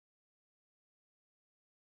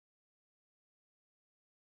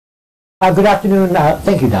Good afternoon.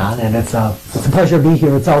 Thank you, Don, and it's a pleasure to be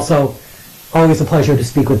here. It's also always a pleasure to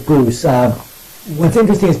speak with Bruce. What's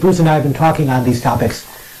interesting is Bruce and I have been talking on these topics,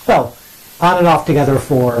 well, on and off together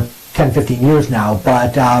for 10, 15 years now,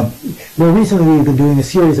 but more recently we've been doing a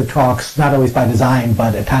series of talks, not always by design,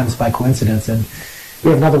 but at times by coincidence, and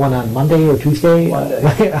we have another one on Monday or Tuesday,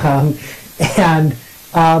 and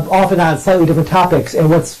often on slightly different topics.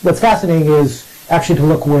 And what's fascinating is actually to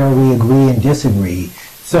look where we agree and disagree.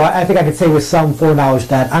 So I think I could say with some foreknowledge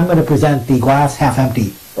that I'm going to present the glass half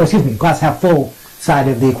empty, or excuse me, glass half full side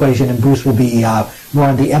of the equation, and Bruce will be more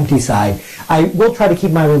on the empty side. I will try to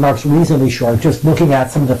keep my remarks reasonably short. Just looking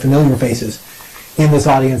at some of the familiar faces in this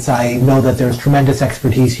audience, I know that there's tremendous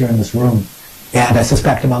expertise here in this room, and I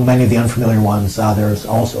suspect among many of the unfamiliar ones, there's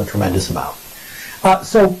also a tremendous amount.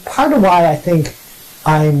 So part of why I think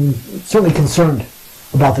I'm certainly concerned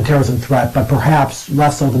about the terrorism threat, but perhaps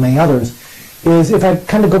less so than many others, is if I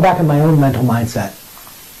kind of go back in my own mental mindset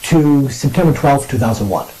to September 12th,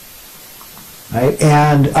 2001, right?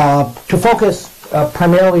 And to focus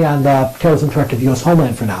primarily on the terrorism threat to the U.S.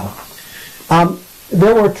 homeland for now,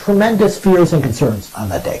 there were tremendous fears and concerns on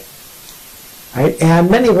that day, right?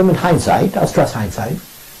 And many of them in hindsight, I'll stress hindsight,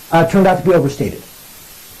 turned out to be overstated.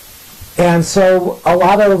 And so a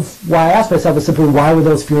lot of why I asked myself is simply, why were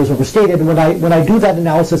those fears overstated? And when I do that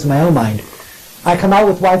analysis in my own mind, I come out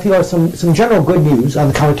with what I feel are some general good news on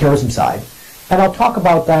the counterterrorism side. And I'll talk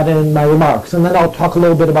about that in my remarks. And then I'll talk a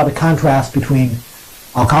little bit about a contrast between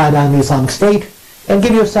Al-Qaeda and the Islamic State, and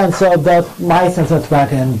give you a sense of my sense of the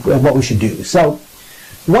threat and what we should do. So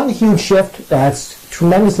one huge shift that's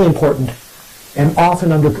tremendously important and often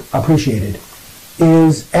underappreciated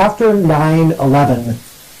is after 9/11,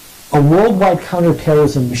 a worldwide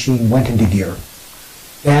counterterrorism machine went into gear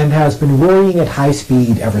and has been worrying at high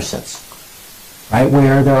speed ever since. Right,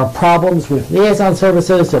 where there are problems with liaison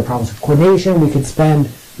services, there are problems with coordination. We could spend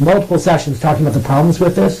multiple sessions talking about the problems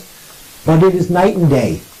with this, but it is night and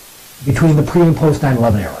day between the pre- and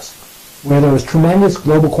post-9/11 eras, where there was tremendous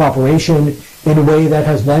global cooperation in a way that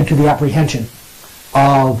has led to the apprehension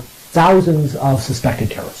of thousands of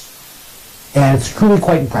suspected terrorists. And it's truly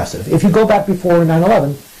quite impressive. If you go back before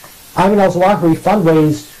 9/11, Ayman al-Zawahiri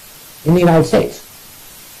fundraised in the United States.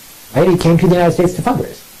 Right? He came to the United States to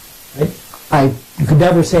fundraise. Right? You could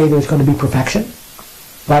never say there's going to be perfection,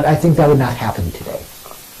 but I think that would not happen today.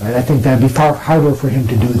 Right? I think that would be far harder for him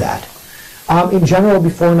to do that. In general,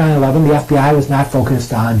 before 9/11, the FBI was not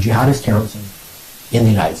focused on jihadist terrorism in the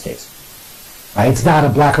United States. Right? It's not a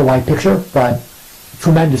black or white picture, but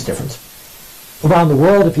tremendous difference. Around the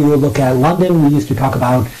world, if you look at London, we used to talk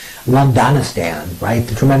about Londonistan, right?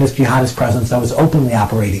 The tremendous jihadist presence that was openly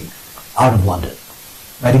operating out of London.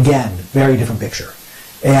 Right? Again, very different picture.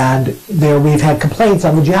 And there we've had complaints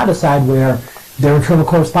on the jihadist side where their internal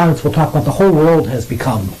correspondents will talk about the whole world has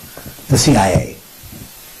become the CIA.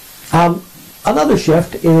 Another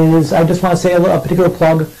shift is, I just want to say a particular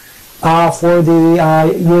plug for the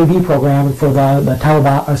UAV program and for the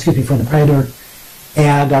Taliban, for the Predator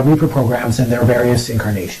and Reaper programs and their various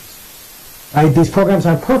incarnations. Right? These programs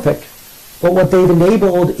aren't perfect, but what they've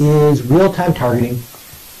enabled is real-time targeting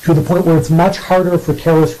to the point where it's much harder for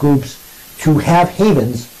terrorist groups to have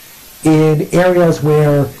havens in areas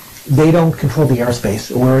where they don't control the airspace,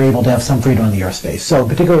 or we're able to have some freedom on the airspace. So,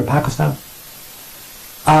 particularly in Pakistan,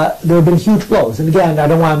 there have been huge blows. And again, I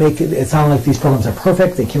don't want to make it sound like these programs are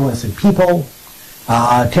perfect. They kill innocent people.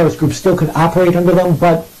 Terrorist groups still can operate under them.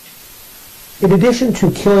 But in addition to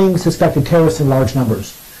killing suspected terrorists in large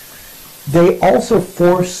numbers, they also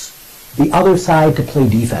force the other side to play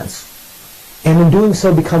defense. And in doing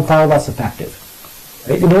so, become far less effective.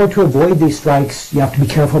 In order to avoid these strikes, you have to be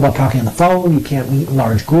careful about talking on the phone. You can't meet in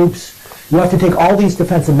large groups. You have to take all these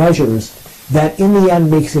defensive measures that in the end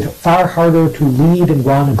makes it far harder to lead and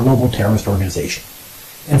run a global terrorist organization.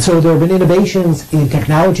 And so there have been innovations in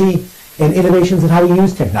technology and innovations in how to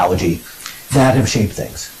use technology that have shaped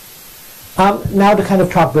things. Now to kind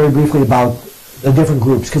of talk very briefly about the different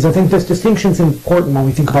groups, because I think this distinction is important when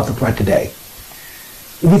we think about the threat today.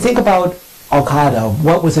 If you think about Al-Qaeda,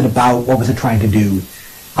 what was it about? What was it trying to do?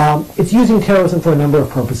 It's using terrorism for a number of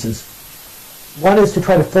purposes. One is to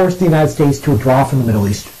try to force the United States to withdraw from the Middle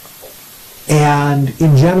East, and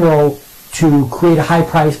in general, to create a high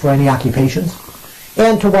price for any occupations,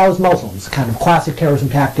 and to rouse Muslims, kind of classic terrorism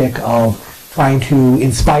tactic of trying to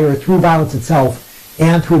inspire through violence itself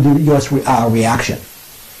and through the U.S. reaction.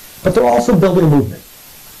 But they're also building a movement.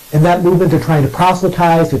 And that movement they're trying to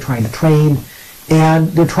proselytize, they're trying to train, and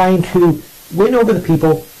they're trying to win over the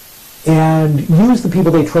people and use the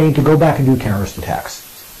people they train to go back and do terrorist attacks.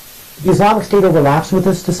 The Islamic State overlaps with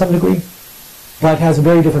this to some degree. but has a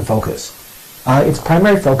very different focus. Its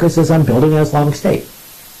primary focus is on building an Islamic State.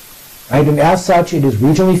 Right? And as such, it is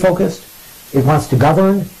regionally focused. It wants to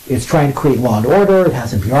govern. It's trying to create law and order. It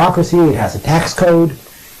has a bureaucracy. It has a tax code.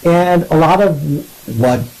 And a lot of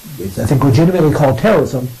what is, I think, legitimately called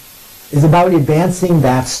terrorism is about advancing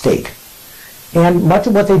that state. And much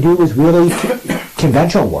of what they do is really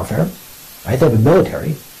conventional warfare. Right? They have a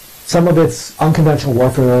military. Some of it's unconventional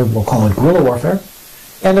warfare, we'll call it guerrilla warfare.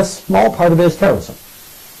 And a small part of it is terrorism.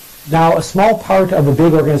 Now, a small part of a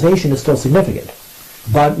big organization is still significant.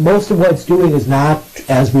 But most of what it's doing is not,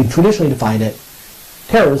 as we traditionally define it,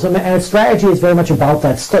 terrorism, and its strategy is very much about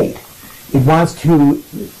that state. It wants to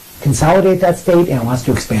consolidate that state, and it wants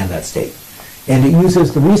to expand that state. And it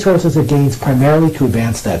uses the resources it gains primarily to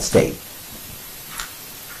advance that state.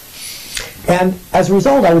 And as a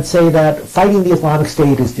result, I would say that fighting the Islamic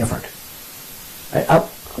State is different.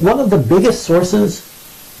 One of the biggest sources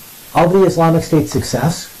of the Islamic State's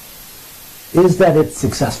success is that it's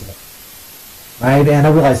successful. Right? And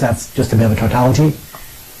I realize that's just a bit of a tautology.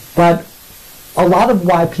 But a lot of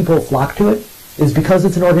why people flock to it is because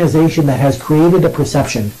it's an organization that has created a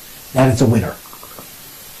perception that it's a winner.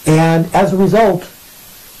 And as a result,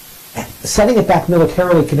 setting it back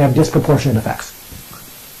militarily can have disproportionate effects.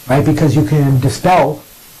 Right? Because you can dispel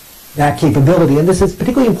that capability. And this is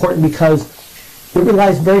particularly important because it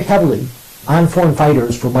relies very heavily on foreign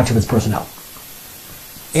fighters for much of its personnel.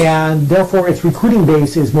 And therefore, its recruiting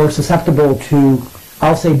base is more susceptible to,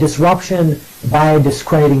 I'll say, disruption by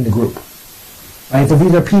discrediting the group. Right? So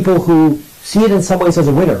these are people who see it in some ways as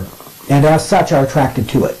a winner, and as such are attracted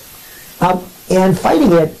to it. And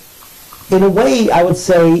fighting it, in a way, I would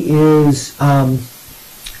say, is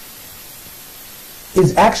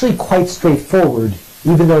actually quite straightforward,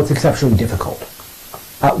 even though it's exceptionally difficult.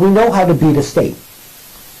 We know how to beat a state.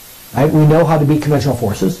 Right? We know how to beat conventional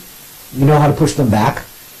forces. We know how to push them back.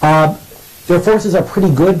 Their forces are pretty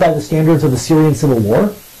good by the standards of the Syrian civil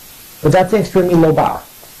war, but that's an extremely low bar.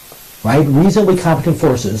 Right? Reasonably competent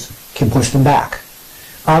forces can push them back.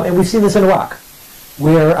 And we've seen this in Iraq,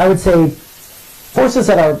 where I would say forces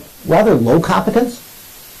that are rather low competence,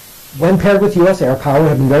 when paired with U.S. air power,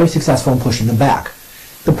 have been very successful in pushing them back.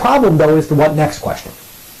 The problem, though, is the what next question,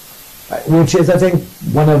 right? Which is, I think,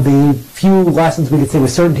 one of the few lessons we could say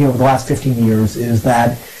with certainty over the last 15 years is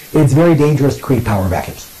that it's very dangerous to create power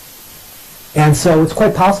vacuums. And so it's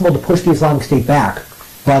quite possible to push the Islamic State back,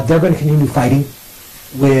 but they're going to continue fighting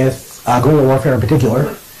with guerrilla warfare in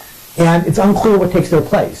particular, and it's unclear what takes their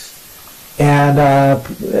place. And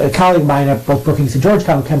a colleague of mine at both Brookings and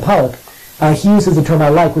Georgetown, Ken Pollack, he uses a term I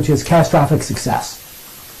like, which is catastrophic success,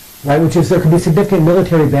 right? Which is there can be significant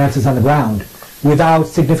military advances on the ground without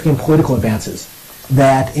significant political advances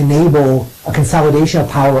that enable a consolidation of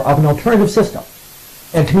power of an alternative system.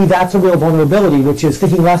 And to me, that's a real vulnerability, which is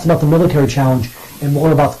thinking less about the military challenge and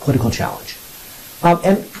more about the political challenge.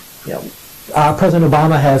 President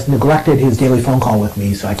Obama has neglected his daily phone call with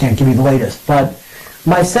me, so I can't give you the latest. But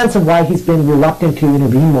my sense of why he's been reluctant to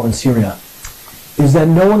intervene more in Syria is that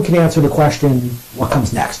no one can answer the question, what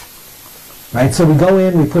comes next? Right? So we go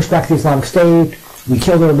in, we push back the Islamic State, we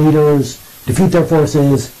kill their leaders, defeat their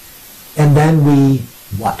forces, and then we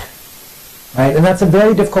what? Right? And that's a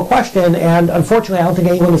very difficult question, and unfortunately I don't think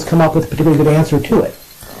anyone has come up with a particularly good answer to it.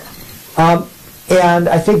 And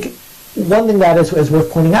I think one thing that is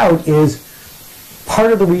worth pointing out is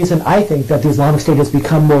part of the reason I think that the Islamic State has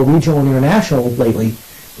become more regional and international lately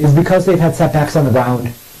is because they've had setbacks on the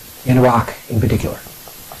ground in Iraq in particular.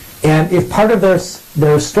 And if part of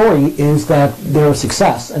their story is that they're a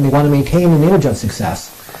success and they want to maintain an image of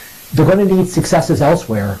success, they're going to need successes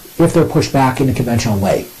elsewhere if they're pushed back in a conventional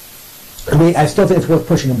way. I mean, I still think it's worth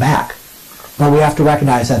pushing them back, but we have to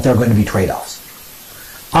recognize that there are going to be trade-offs.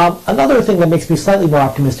 Another thing that makes me slightly more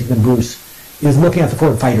optimistic than Bruce is looking at the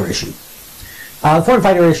foreign fighter issue. The foreign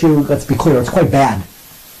fighter issue, let's be clear, it's quite bad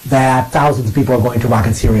that thousands of people are going to Iraq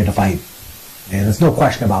and Syria to fight. And there's no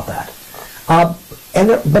question about that.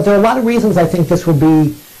 But there are a lot of reasons I think this would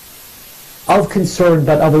be of concern,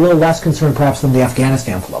 but of a little less concern perhaps than the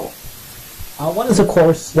Afghanistan flow. One is, of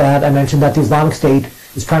course, that I mentioned that the Islamic State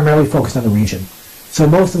is primarily focused on the region. So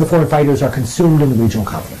most of the foreign fighters are consumed in the regional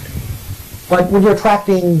conflict. But when you're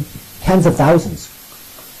attracting tens of thousands,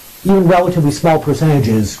 even relatively small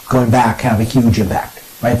percentages going back have a huge impact.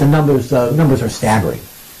 Right? The numbers are staggering.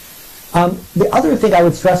 The other thing I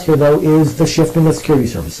would stress here, though, is the shift in the security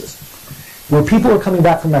services. Where people were coming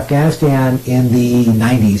back from Afghanistan in the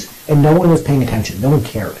 90s and no one was paying attention, no one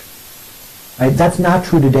cared. Right? That's not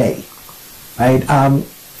true today. Right?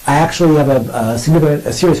 I actually have a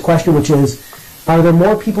serious question, which is, are there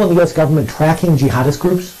more people in the U.S. government tracking jihadist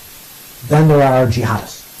groups than there are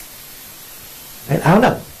jihadists. And I don't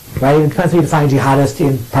know, right? It depends how you define jihadist,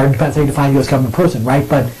 in part it depends how you define U.S. government person, right?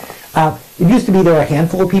 But it used to be there were a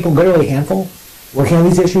handful of people, literally a handful, working on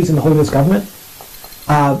these issues in the whole U.S. government.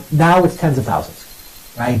 Now it's tens of thousands,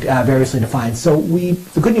 right? Variously defined. So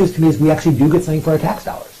the good news to me is we actually do get something for our tax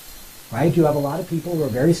dollars, right? You have a lot of people who are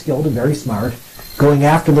very skilled and very smart going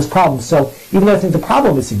after this problem. So even though I think the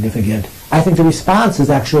problem is significant, I think the response is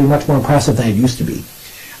actually much more impressive than it used to be.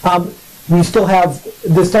 We still have,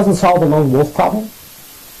 this doesn't solve the lone wolf problem,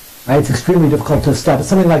 right? It's extremely difficult to stop.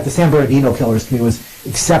 Something like the San Bernardino killers to me was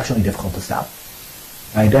exceptionally difficult to stop.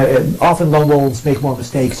 Right? Often lone wolves make more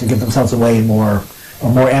mistakes and give themselves away and more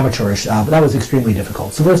amateurish, but that was extremely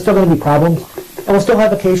difficult. So there's still going to be problems, and we'll still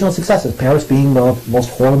have occasional successes, Paris being the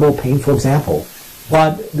most horrible, painful example.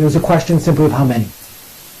 But there's a question simply of how many,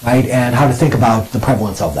 right, and how to think about the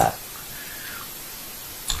prevalence of that.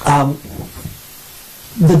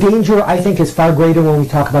 The danger, I think, is far greater when we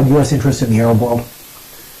talk about U.S. interests in the Arab world.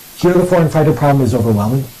 Here, the foreign fighter problem is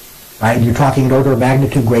overwhelming, right? You're talking an order of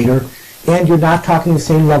magnitude greater, and you're not talking the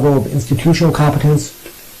same level of institutional competence.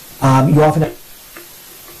 You often have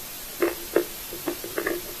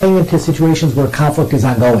into situations where conflict is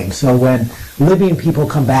ongoing. So when Libyan people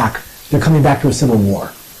come back, they're coming back to a civil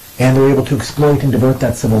war, and they're able to exploit and divert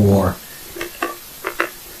that civil war.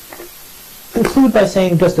 Conclude by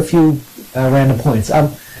saying just a few random points.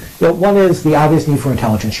 One is the obvious need for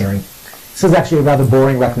intelligence sharing. This is actually a rather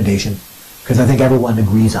boring recommendation, because I think everyone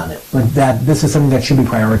agrees on it, but that this is something that should be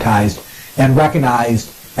prioritized and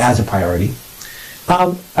recognized as a priority.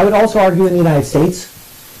 I would also argue in the United States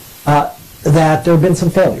that there have been some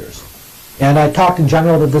failures. And I talked in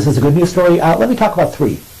general that this is a good news story. Let me talk about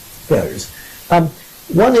three failures.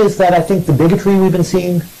 One is that I think the bigotry we've been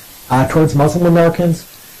seeing towards Muslim Americans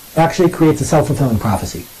actually creates a self-fulfilling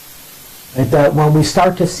prophecy. Right? That when we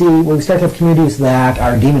start to have communities that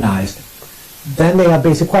are demonized, then they have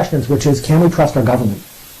basic questions, which is, can we trust our government?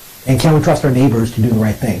 And can we trust our neighbors to do the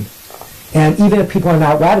right thing? And even if people are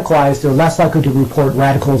not radicalized, they're less likely to report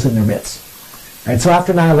radicals in their midst. Right? So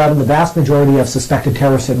after 9/11, the vast majority of suspected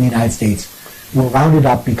terrorists in the United States were rounded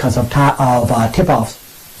up because of tip-offs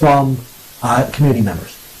from community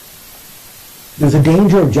members. There's a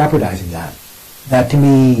danger of jeopardizing that. That to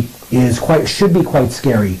me should be quite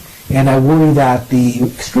scary, and I worry that the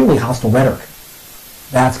extremely hostile rhetoric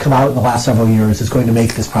that's come out in the last several years is going to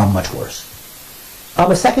make this problem much worse.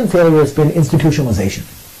 A second failure has been institutionalization,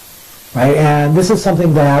 right? And this is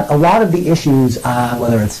something that a lot of the issues,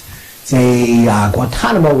 whether it's say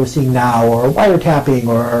Guantanamo we're seeing now, or wiretapping,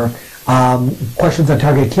 or questions on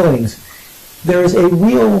targeted killings, there is a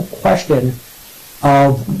real question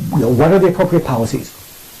of what are the appropriate policies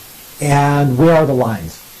and where are the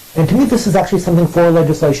lines. And to me, this is actually something for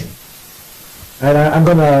legislation. And I'm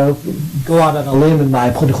going to go out on a limb in my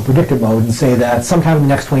political predictor mode and say that sometime in the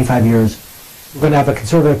next 25 years, we're going to have a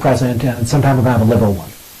conservative president, and sometime we're going to have a liberal one.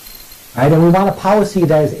 Right? And we want a policy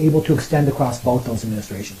that is able to extend across both those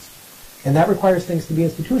administrations. And that requires things to be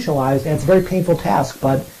institutionalized, and it's a very painful task,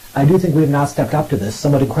 but I do think we have not stepped up to this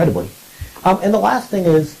somewhat incredibly. And the last thing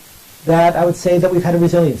is that I would say that we've had a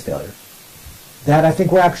resilience failure. That I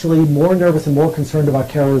think we're actually more nervous and more concerned about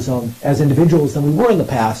terrorism as individuals than we were in the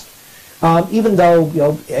past. Even though,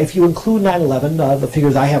 if you include 9/11, the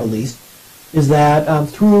figures I have at least, is that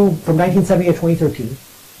from 1970 to 2013,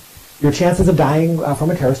 your chances of dying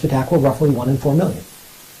from a terrorist attack were roughly 1 in 4 million.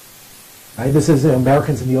 Right? This is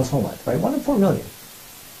Americans in the U.S. homeland, right? 1 in 4 million.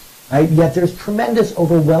 Right? Yet there's tremendous,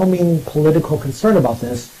 overwhelming political concern about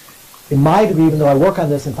this. In my degree, even though I work on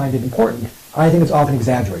this and find it important, I think it's often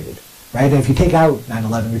exaggerated. Right? And if you take out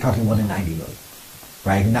 9/11, you're talking 1 in 90 million.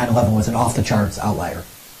 Right? 9/11 was an off-the-charts outlier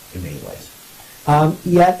in many ways.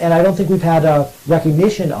 And I don't think we've had a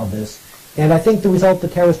recognition of this. And I think the result, the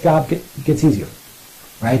terrorist job gets easier.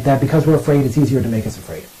 Right? That because we're afraid, it's easier to make us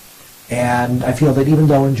afraid. And I feel that even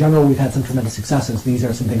though in general we've had some tremendous successes, these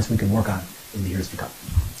are some things we can work on in the years to come.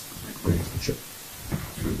 Sure.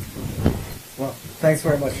 Well, thanks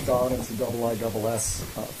very much, Don, and to IISS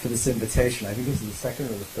for this invitation. I think this is the second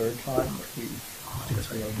or the third time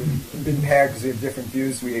we've been paired because we have different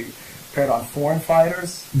views. We paired on foreign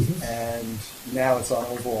fighters, and now it's on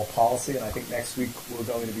overall policy, and I think next week we're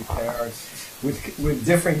going to be paired with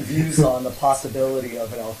different views on the possibility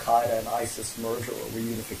of an Al-Qaeda and ISIS merger or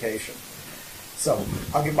reunification. So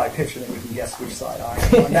I'll give my pitch and then you can guess which side I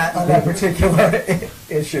am on that particular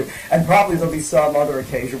issue. And probably there'll be some other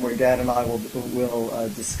occasion where Dan and I will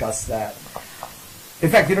discuss that. In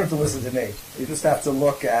fact, you don't have to listen to me. You just have to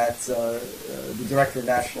look at the Director of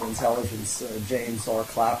National Intelligence, James R.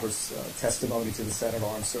 Clapper's testimony to the Senate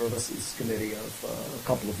Armed Services Committee of a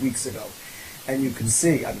couple of weeks ago. And you can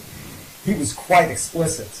see, I mean, he was quite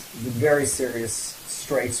explicit, the very serious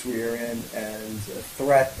straits we are in and a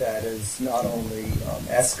threat that has not only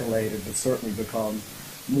escalated, but certainly become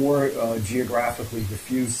more geographically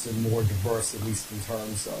diffuse and more diverse, at least in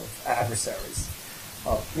terms of adversaries.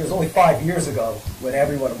 It was only 5 years ago when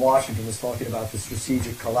everyone in Washington was talking about the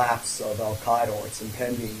strategic collapse of al-Qaeda, or its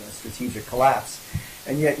impending strategic collapse.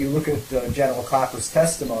 And yet you look at General Clapper's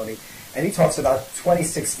testimony, and he talks about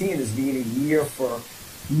 2016 as being a year for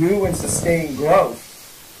new and sustained growth,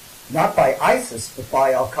 not by ISIS, but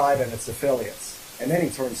by al-Qaeda and its affiliates. And then he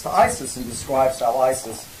turns to ISIS and describes how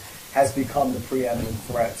ISIS has become the preeminent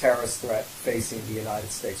terrorist threat facing the United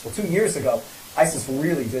States. Well, 2 years ago, ISIS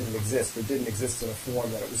really didn't exist, or didn't exist in a form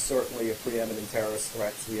that it was certainly a preeminent terrorist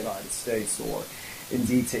threat to the United States, or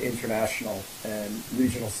indeed to international and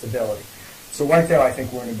regional stability. So right there, I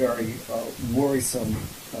think we're in a very worrisome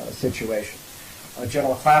situation.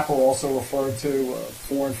 General Clapper also referred to a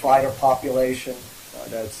foreign fighter population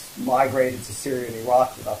that's migrated to Syria and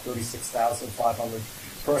Iraq, about 36,500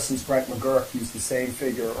 persons. Brent McGurk used the same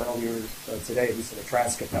figure earlier today, at least in a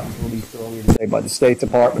transcript that was released earlier today by the State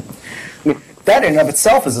Department. I mean, that in and of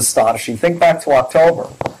itself is astonishing. Think back to October.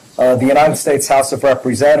 The United States House of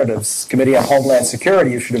Representatives Committee on Homeland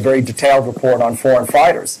Security issued a very detailed report on foreign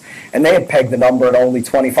fighters, and they had pegged the number at only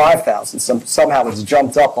 25,000. Somehow it's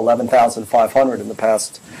jumped up 11,500 in the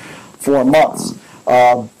past 4 months.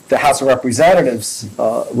 The House of Representatives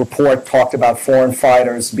report talked about foreign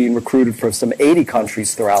fighters being recruited from some 80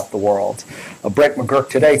 countries throughout the world. Brett McGurk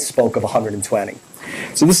today spoke of 120.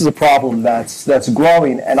 So this is a problem that's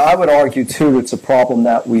growing, and I would argue, too, it's a problem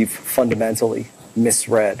that we've fundamentally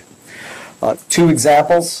misread. 2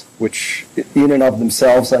 examples, which in and of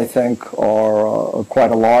themselves I think are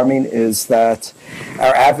quite alarming, is that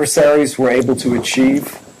our adversaries were able to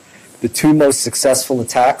achieve the 2 most successful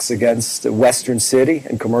attacks against a Western city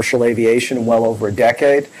and commercial aviation in well over a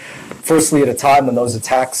decade. Firstly, at a time when those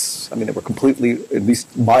attacks, I mean, they were completely, at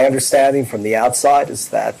least my understanding from the outside, is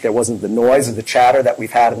that there wasn't the noise or the chatter that we've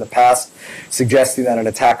had in the past suggesting that an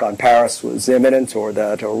attack on Paris was imminent, or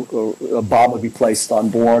that a bomb would be placed on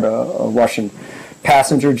board a Russian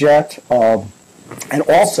passenger jet. And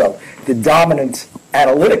also, the dominant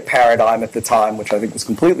analytic paradigm at the time, which I think was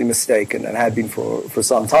completely mistaken and had been for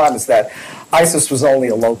some time, is that ISIS was only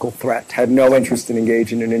a local threat, had no interest in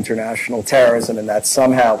engaging in international terrorism, and that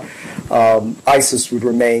somehow ISIS would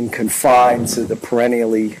remain confined to the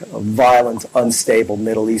perennially violent, unstable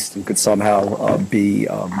Middle East and could somehow be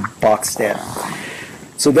boxed in.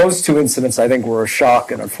 So those 2 incidents, I think, were a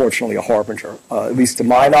shock and unfortunately a harbinger. At least to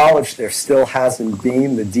my knowledge, there still hasn't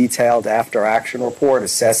been the detailed after-action report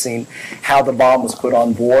assessing how the bomb was put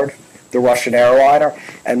on board the Russian airliner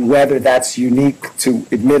and whether that's unique to,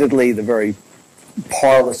 admittedly, the very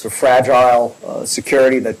parlous or fragile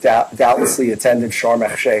security that doubtlessly attended Sharm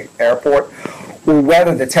el-Sheikh Airport, or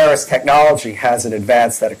whether the terrorist technology has an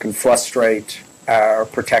advance that it can frustrate our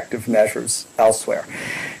protective measures elsewhere.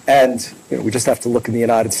 And we just have to look in the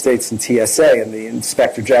United States and TSA and the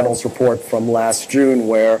Inspector General's report from last June,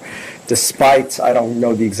 where despite, I don't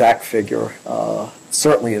know the exact figure,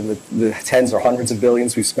 certainly in the tens or hundreds of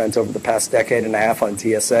billions we've spent over the past decade and a half on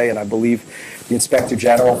TSA, and I believe the Inspector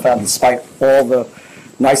General found, despite all the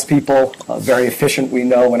nice people, very efficient, we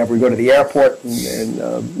know, whenever we go to the airport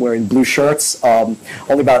and wearing blue shirts,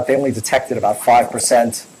 they only detected about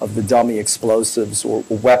 5% of the dummy explosives or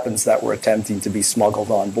weapons that were attempting to be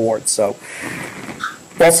smuggled on board. So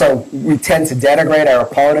also, we tend to denigrate our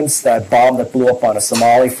opponents. That bomb that blew up on a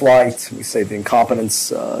Somali flight, we say the incompetence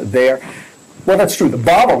there. Well, that's true. The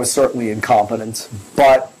bomber was certainly incompetent,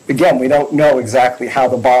 but again, we don't know exactly how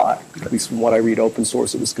the bomb, at least from what I read open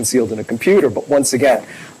source, it was concealed in a computer. But once again,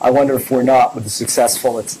 I wonder if we're not, with the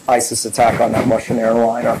successful ISIS attack on that Russian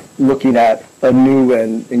airliner, looking at a new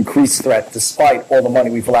and increased threat, despite all the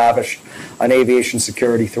money we've lavished on aviation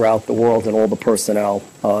security throughout the world and all the personnel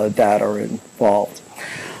that are involved.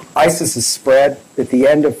 ISIS is spread. At the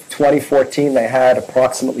end of 2014, they had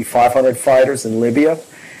approximately 500 fighters in Libya.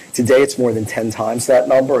 Today, it's more than 10 times that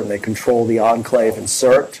number, and they control the enclave in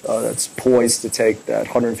Sirte that's poised to take that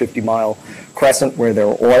 150-mile crescent where there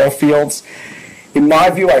are oil fields. In my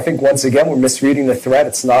view, I think, once again, we're misreading the threat.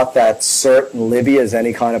 It's not that Sirte and Libya is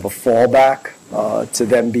any kind of a fallback to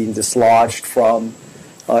them being dislodged from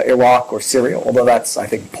Iraq or Syria, although that's, I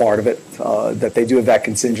think, part of it, that they do have that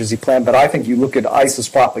contingency plan. But I think you look at ISIS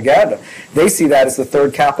propaganda, they see that as the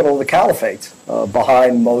third capital of the caliphate,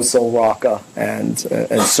 behind Mosul, Raqqa, and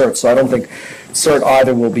Sirte. So I don't think Sirte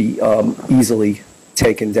either will be easily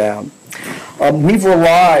taken down. We've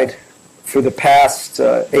relied for the past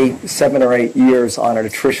 7 or 8 years on an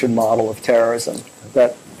attrition model of terrorism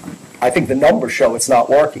that I think the numbers show it's not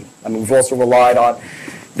working. I mean, we've also relied on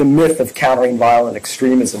the myth of countering violent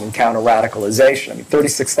extremism and counter-radicalization. I mean,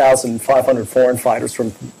 36,500 foreign fighters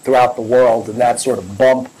from throughout the world, and that sort of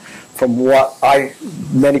bump from what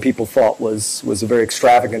many people thought was a very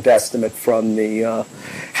extravagant estimate from the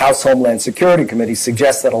House Homeland Security Committee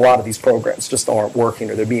suggests that a lot of these programs just aren't working,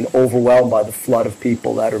 or they're being overwhelmed by the flood of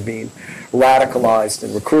people that are being radicalized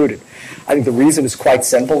and recruited. I think the reason is quite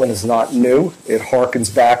simple and is not new. It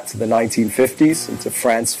harkens back to the 1950s and to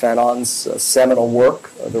Frantz Fanon's seminal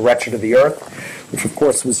work, The Wretched of the Earth, which of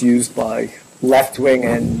course was used by left-wing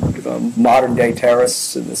and modern-day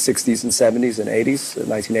terrorists in the 60s and 70s and 80s,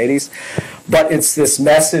 1980s. But it's this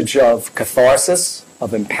message of catharsis,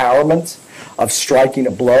 of empowerment, of striking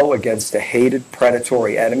a blow against a hated,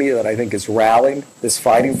 predatory enemy that I think is rallying this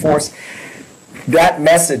fighting force. That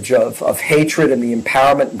message of hatred and the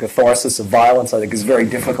empowerment and catharsis of violence, I think, is very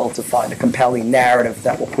difficult to find a compelling narrative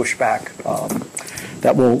that will push back,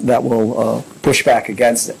 push back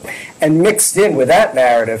against it. And mixed in with that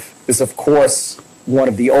narrative is, of course, one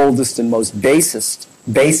of the oldest and most basest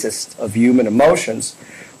of human emotions,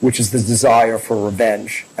 which is the desire for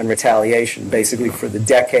revenge and retaliation, basically for the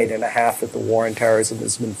decade and a half that the war on terrorism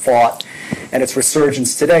has been fought. And its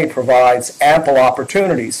resurgence today provides ample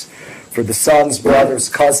opportunities for the sons, brothers,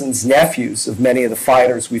 cousins, nephews of many of the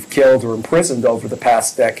fighters we've killed or imprisoned over the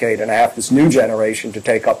past decade and a half, this new generation, to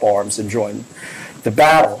take up arms and join the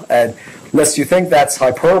battle. And lest you think that's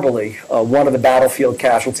hyperbole, one of the battlefield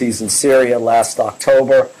casualties in Syria last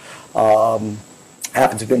October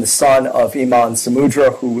happened to have been the son of Imam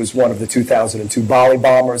Samudra, who was one of the 2002 Bali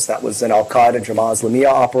bombers. That was an al-Qaeda Jamaat Islamiyah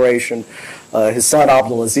operation. His son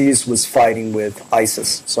Abdulaziz was fighting with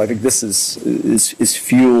ISIS. So I think this is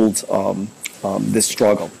fueled this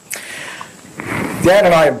struggle. Dan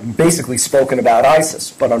and I have basically spoken about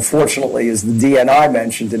ISIS, but unfortunately, as the DNI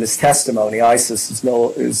mentioned in his testimony, ISIS is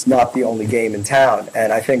not the only game in town.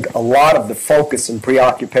 And I think a lot of the focus and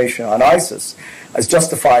preoccupation on ISIS, as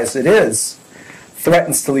justified as it is,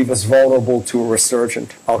 threatens to leave us vulnerable to a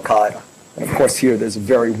resurgent al-Qaeda. And of course here there's a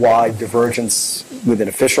very wide divergence within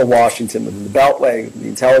official Washington, within the Beltway, the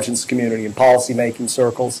intelligence community and policymaking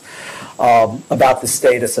circles about the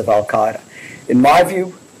status of al-Qaeda. In my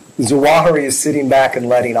view, Zawahiri is sitting back and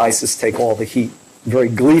letting ISIS take all the heat, very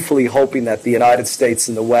gleefully hoping that the United States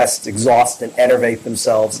and the West exhaust and enervate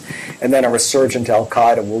themselves, and then a resurgent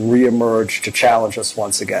al-Qaeda will reemerge to challenge us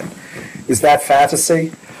once again. Is that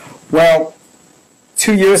fantasy? Well,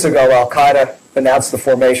 2 years ago, al-Qaeda announced the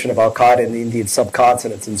formation of al-Qaeda in the Indian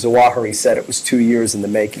subcontinent, and Zawahiri said it was 2 years in the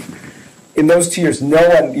making. In those 2 years, no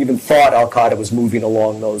one even thought al-Qaeda was moving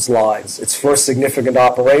along those lines. Its first significant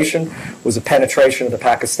operation was a penetration of the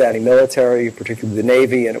Pakistani military, particularly the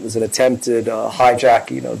Navy, and it was an attempted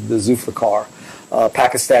hijacking of the Zulfikar,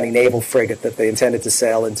 Pakistani naval frigate that they intended to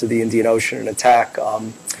sail into the Indian Ocean and attack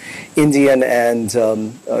Indian and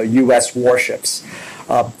U.S. warships.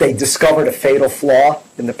 They discovered a fatal flaw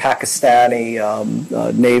in the Pakistani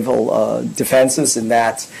naval defenses, in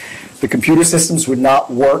that the computer systems would not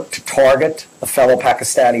work to target a fellow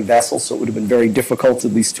Pakistani vessel, so it would have been very difficult,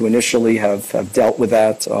 at least to initially have dealt with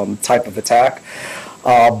that type of attack.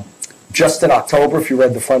 Just in October, if you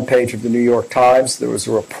read the front page of the New York Times, there was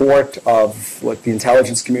a report of what the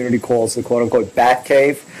intelligence community calls the quote-unquote Bat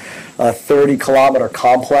Cave, a 30-kilometer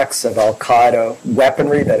complex of al-Qaeda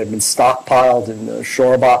weaponry that had been stockpiled in the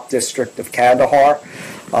Shorabak district of Kandahar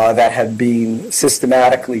that had been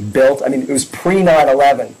systematically built. I mean, it was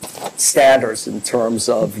pre-9/11 standards in terms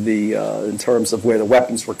of where the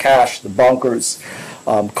weapons were cached, the bunkers,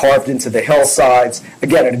 carved into the hillsides.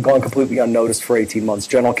 Again, it had gone completely unnoticed for 18 months.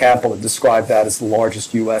 General Campbell had described that as the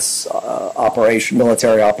largest U.S.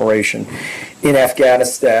 military operation in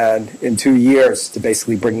Afghanistan in 2 years to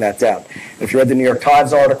basically bring that down. If you read the New York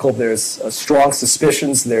Times article, there's strong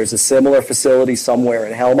suspicions there's a similar facility somewhere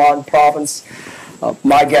in Helmand province.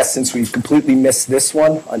 My guess, since we've completely missed this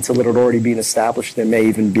one until it had already been established, there may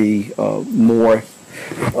even be more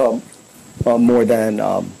than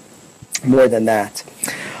that.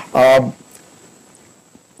 I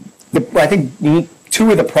think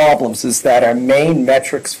two of the problems is that our main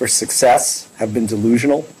metrics for success have been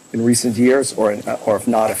delusional in recent years, or if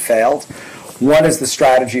not, have failed. One is the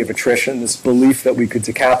strategy of attrition, this belief that we could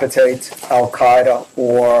decapitate al-Qaeda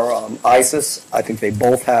or ISIS. I think they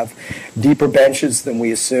both have deeper benches than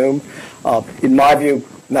we assume. In my view,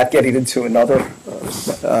 not getting into another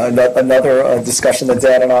discussion that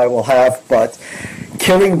Dan and I will have, but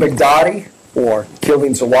killing Baghdadi or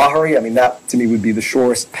killing Zawahiri, I mean, that to me would be the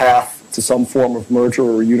surest path to some form of merger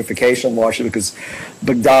or reunification, largely because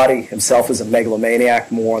Baghdadi himself is a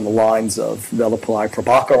megalomaniac, more on the lines of Vellapillai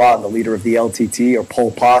Prabhakaran, the leader of the LTT, or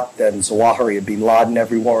Pol Pot, than Zawahiri and bin Laden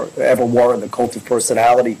ever were in the cult of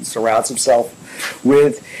personality he surrounds himself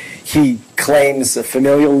with. He claims a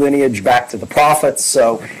familial lineage back to the prophets,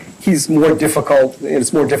 so he's more difficult.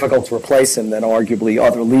 It's more difficult to replace him than arguably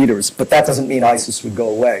other leaders. But that doesn't mean ISIS would go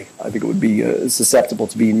away. I think it would be susceptible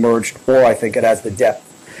to being merged, or I think it has the depth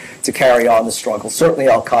to carry on the struggle. Certainly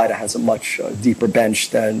al-Qaeda has a much deeper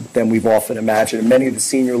bench than we've often imagined. And many of the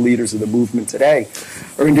senior leaders of the movement today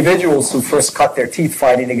are individuals who first cut their teeth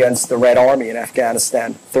fighting against the Red Army in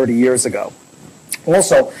Afghanistan 30 years ago.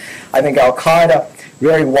 Also, I think al-Qaeda,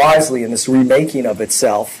 very wisely in this remaking of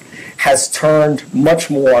itself, has turned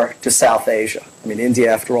much more to South Asia. I mean,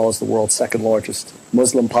 India, after all, is the world's second largest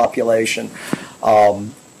Muslim population.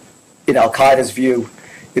 In al-Qaeda's view,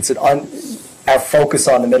 it's our focus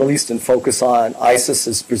on the Middle East and focus on ISIS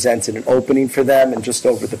has presented an opening for them. And just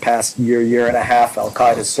over the past year and a half,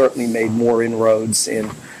 al-Qaeda has certainly made more inroads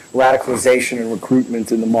in radicalization and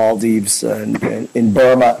recruitment in the Maldives and in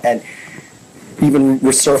Burma, and even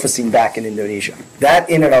resurfacing back in Indonesia. That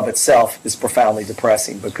in and of itself is profoundly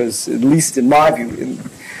depressing because, at least in my view,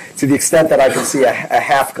 to the extent that I can see a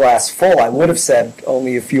half glass full, I would have said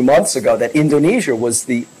only a few months ago that Indonesia was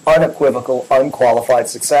the unequivocal, unqualified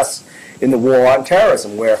success in the war on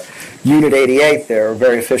terrorism, where Unit 88, their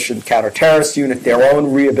very efficient counter-terrorist unit, their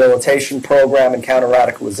own rehabilitation program and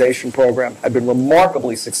counter-radicalization program, have been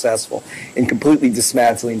remarkably successful in completely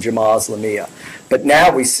dismantling Jemaah Islamiyah. But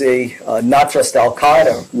now we see not just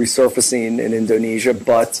al-Qaeda resurfacing in Indonesia,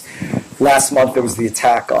 but last month there was the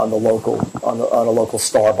attack on a local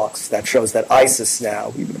Starbucks. That shows that ISIS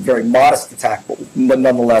now, even a very modest attack, but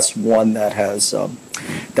nonetheless one that has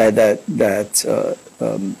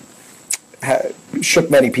shook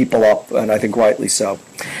many people up, and I think rightly so.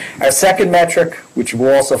 Our second metric, which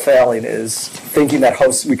we're also failing, is thinking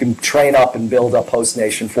that we can train up and build up host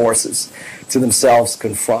nation forces to themselves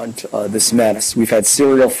confront this menace. We've had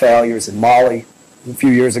serial failures in Mali a few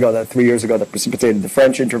years ago, 3 years ago, that precipitated the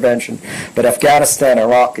French intervention. But Afghanistan,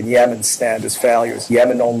 Iraq, and Yemen stand as failures.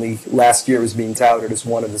 Yemen only last year was being touted as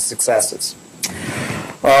one of the successes.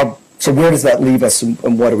 So where does that leave us,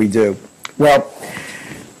 and what do we do? Well,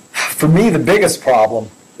 for me, the biggest problem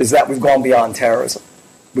is that we've gone beyond terrorism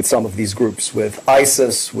with some of these groups, with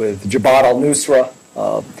ISIS, with Jabhat al-Nusra.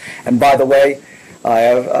 And by the way, I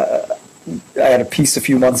had a piece a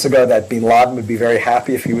few months ago that bin Laden would be very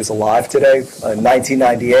happy if he was alive today. In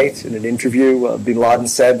 1998, in an interview, bin Laden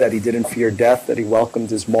said that he didn't fear death, that he welcomed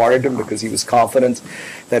his martyrdom because he was confident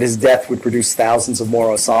that his death would produce thousands of more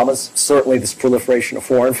Osamas. Certainly this proliferation of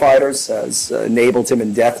foreign fighters has enabled him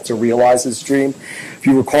in death to realize his dream. If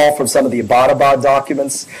you recall from some of the Abbottabad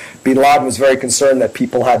documents, bin Laden was very concerned that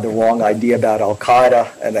people had the wrong idea about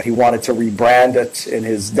al-Qaeda and that he wanted to rebrand it in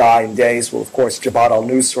his dying days. Well, of course, Jabhat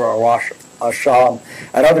al-Nusra, Asham,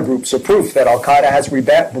 and other groups are proof that al-Qaeda has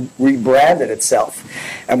rebranded itself.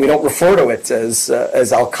 And we don't refer to it as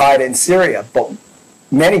al-Qaeda in Syria, but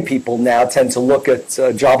many people now tend to look at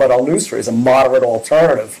Jabhat al-Nusra as a moderate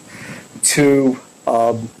alternative to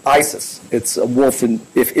ISIS. It's a wolf in,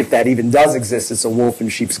 if that even does exist, it's a wolf in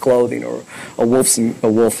sheep's clothing, or a wolf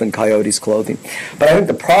in coyote's clothing. But I think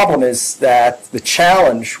the problem is that the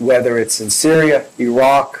challenge, whether it's in Syria,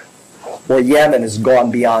 Iraq, or Yemen, has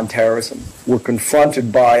gone beyond terrorism. We're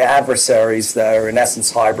confronted by adversaries that are in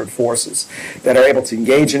essence hybrid forces that are able to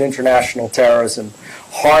engage in international terrorism,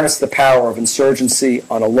 harness the power of insurgency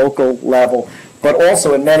on a local level, but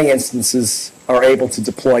also in many instances are able to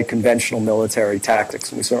deploy conventional military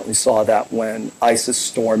tactics. And we certainly saw that when ISIS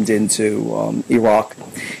stormed into Iraq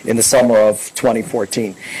in the summer of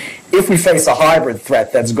 2014. If we face a hybrid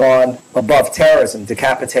threat that's gone above terrorism,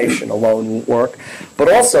 decapitation alone won't work. But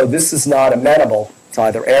also, this is not amenable to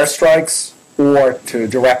either airstrikes or to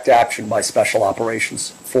direct action by special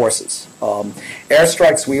operations forces.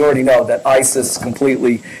 Airstrikes, we already know that ISIS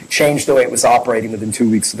completely changed the way it was operating within 2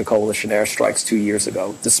 weeks of the coalition airstrikes 2 years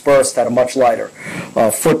ago. Dispersed, had a much lighter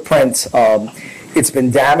footprint. It's been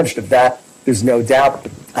damaged, of that there's no doubt.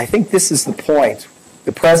 But I think this is the point.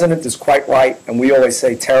 The president is quite right, and we always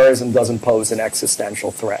say terrorism doesn't pose an existential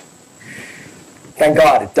threat. Thank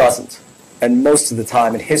God it doesn't. and most of the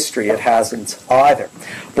time in history it hasn't either.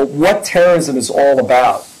 But what terrorism is all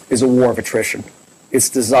about is a war of attrition. It's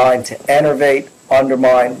designed to enervate,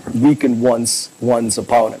 undermine, weaken one's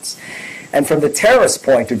opponents. And from the terrorist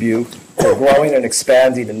point of view, they're growing and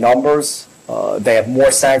expanding in numbers. They have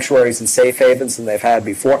more sanctuaries and safe havens than they've had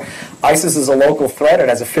before. ISIS is a local threat. It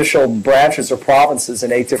has official branches or provinces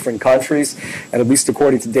in 8 different countries, and at least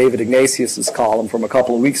according to David Ignatius's column from a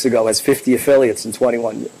couple of weeks ago, has 50 affiliates in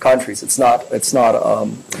 21 countries. It's not a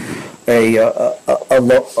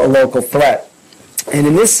local threat. And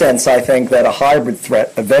in this sense, I think that a hybrid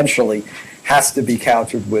threat eventually has to be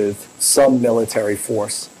countered with some military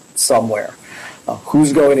force somewhere.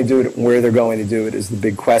 Who's going to do it and where they're going to do it is the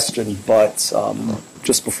big question. But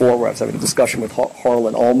just before, I was having a discussion with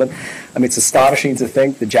Harlan Ullman. I mean, it's astonishing to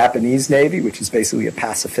think the Japanese Navy, which is basically a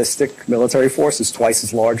pacifistic military force, is twice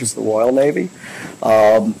as large as the Royal Navy.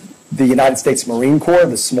 The United States Marine Corps,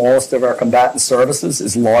 the smallest of our combatant services,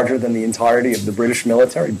 is larger than the entirety of the British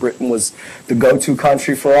military. Britain was the go-to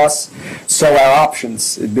country for us. So our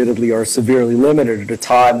options, admittedly, are severely limited at a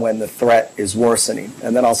time when the threat is worsening.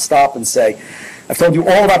 And then I'll stop and say, I've told you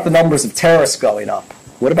all about the numbers of terrorists going up.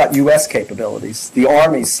 What about U.S. capabilities? The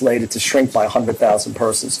Army's slated to shrink by 100,000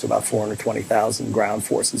 persons to about 420,000 ground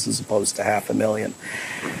forces as opposed to 500,000.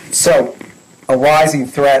 So a rising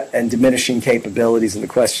threat and diminishing capabilities, and the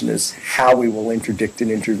question is how we will interdict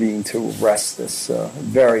and intervene to arrest this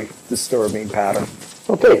very disturbing pattern.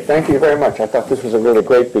 Okay, thank you very much. I thought this was a really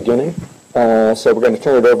great beginning. So we're going to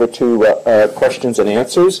turn it over to questions and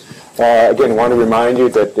answers. Again, I want to remind you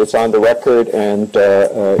that it's on the record and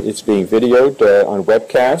it's being videoed on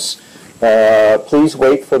webcasts. Please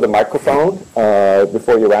wait for the microphone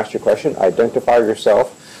before you ask your question. Identify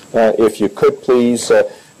yourself. If you could, please.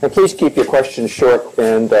 And please keep your questions short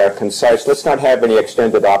and concise. Let's not have any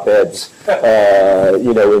extended op-eds,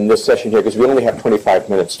 in this session here, because we only have 25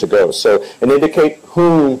 minutes to go. So, and indicate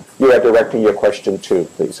whom you are directing your question to,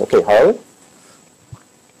 please. Okay, Harlan?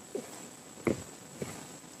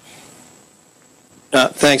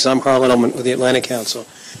 Thanks. I'm Harlan Ullman with the Atlantic Council.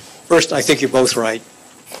 First, I think you're both right.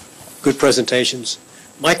 Good presentations.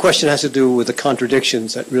 My question has to do with the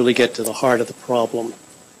contradictions that really get to the heart of the problem.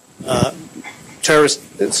 Terrorist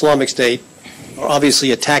Islamic State are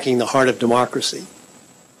obviously attacking the heart of democracy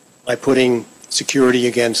by putting security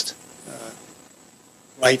against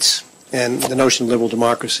rights and the notion of liberal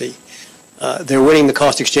democracy. They're winning the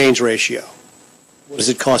cost exchange ratio. What does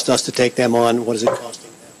it cost us to take them on? What is it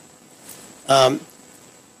costing them?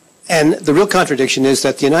 And the real contradiction is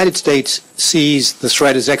that the United States sees the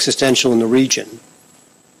threat as existential in the region.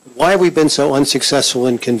 Why have we been so unsuccessful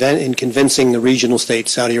in convincing the regional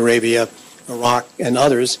states, Saudi Arabia, Iraq, and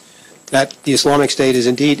others, that the Islamic State is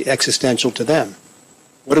indeed existential to them?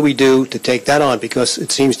 What do we do to take that on? Because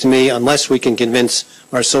it seems to me, unless we can convince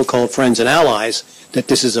our so-called friends and allies that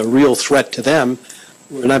this is a real threat to them,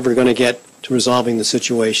 we're never going to get to resolving the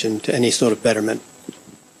situation to any sort of betterment.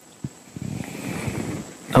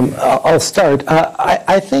 I'll start.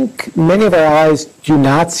 I think many of our allies do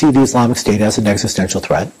not see the Islamic State as an existential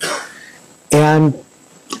threat, and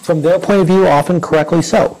from their point of view, often correctly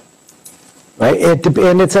so. Right?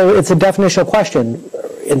 And it's a definitional question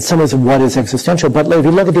in some ways of what is existential. But if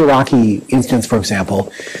you look at the Iraqi instance, for example,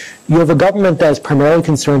 you have a government that is primarily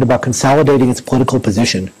concerned about consolidating its political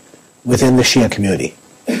position within the Shia community,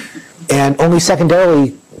 and only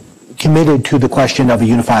secondarily committed to the question of a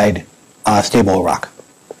unified, stable Iraq.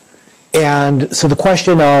 And so the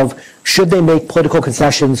question of should they make political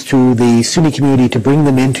concessions to the Sunni community to bring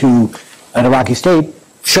them into an Iraqi state,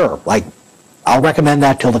 sure, like I'll recommend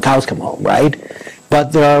that till the cows come home, right?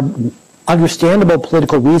 But there are understandable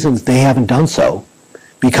political reasons they haven't done so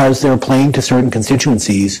because they're playing to certain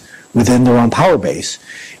constituencies within their own power base.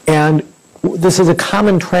 And this is a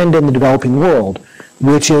common trend in the developing world,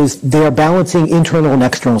 which is they are balancing internal and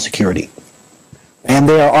external security. And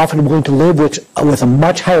they are often willing to live with a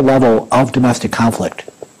much higher level of domestic conflict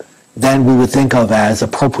than we would think of as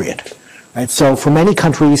appropriate. Right? So for many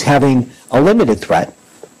countries, having a limited threat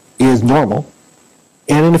is normal.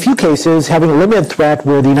 And in a few cases, having a limited threat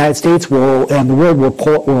where the United States will and the world will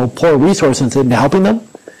pour resources into helping them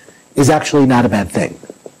is actually not a bad thing.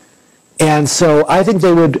 And so I think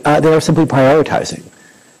they are simply prioritizing.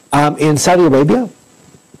 In Saudi Arabia,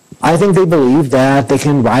 I think they believe that they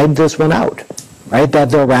can ride this one out. Right, that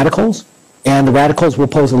they're radicals, and the radicals will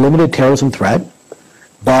pose a limited terrorism threat,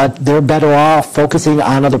 but they're better off focusing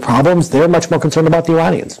on other problems. They're much more concerned about the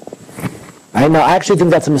Iranians. Right? Now, I actually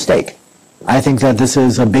think that's a mistake. I think that this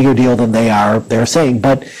is a bigger deal than they're saying,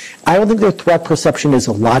 but I don't think their threat perception is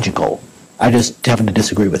illogical. I just happen to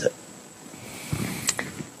disagree with it.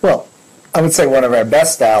 Well, I would say one of our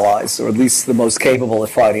best allies, or at least the most capable at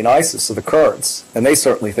fighting ISIS, are the Kurds. And they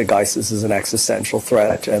certainly think ISIS is an existential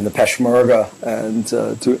threat. And the Peshmerga and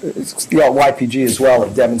YPG as well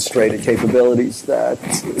have demonstrated capabilities that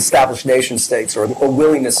established nation states, or a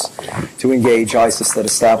willingness to engage ISIS that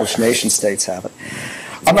established nation states haven't.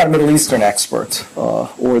 I'm not a Middle Eastern expert,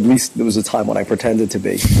 or at least there was a time when I pretended to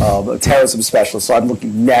be, a terrorism specialist, so I'm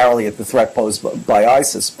looking narrowly at the threat posed by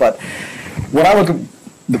ISIS. But when I look at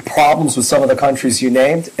the problems with some of the countries you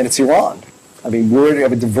named, and it's Iran. I mean, we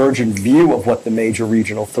have a divergent view of what the major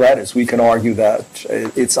regional threat is. We can argue that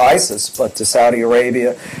it's ISIS, but to Saudi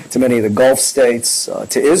Arabia, to many of the Gulf states,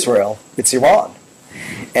 to Israel, it's Iran.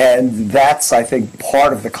 And that's, I think,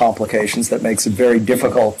 part of the complications that makes it very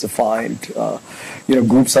difficult to find,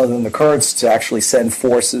 groups other than the Kurds to actually send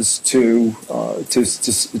forces to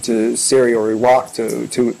Syria or Iraq, or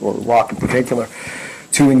Iraq in particular,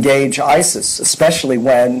 to engage ISIS, especially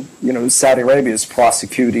when, Saudi Arabia is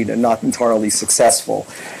prosecuting a not entirely successful,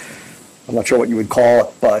 I'm not sure what you would call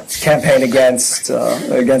it, but campaign against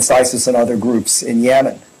ISIS and other groups in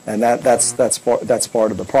Yemen. And that's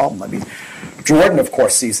part of the problem. I mean, Jordan, of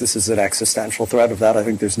course, sees this as an existential threat. Of that, I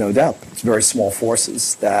think there's no doubt. It's very small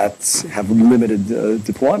forces that have limited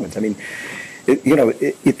deployment. I mean, at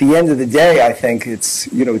the end of the day, I think it's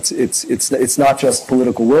not just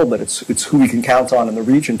political will, but it's who we can count on in the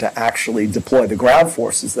region to actually deploy the ground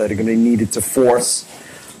forces that are going to be needed to force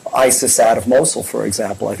ISIS out of Mosul, for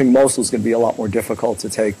example. I think Mosul is going to be a lot more difficult to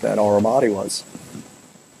take than Al-Ramadi was.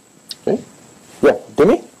 Okay. Yeah,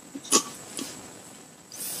 Demi?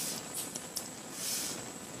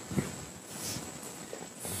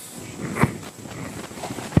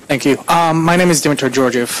 Thank you. My name is Dimitar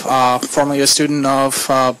Georgiev, formerly a student of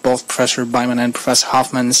both Professor Byman and Professor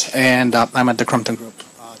Hoffman's, and I'm at the Crumpton Group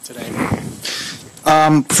today.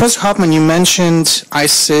 Professor Hoffman, you mentioned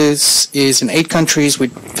ISIS is in 8 countries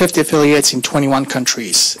with 50 affiliates in 21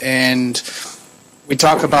 countries, and we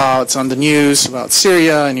talk about on the news about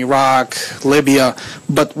Syria and Iraq, Libya,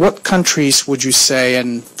 but what countries would you say,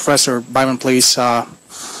 and Professor Byman, please,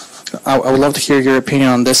 I would love to hear your opinion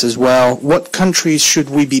on this as well. What countries should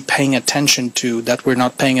we be paying attention to that we're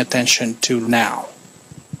not paying attention to now,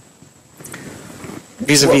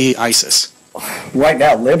 vis-a-vis ISIS? Right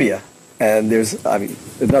now, Libya. And there's,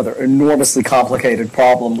 another enormously complicated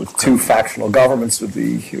problem with 2 factional governments, with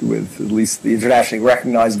at least the internationally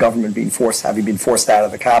recognized government having been forced out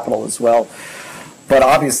of the capital as well. But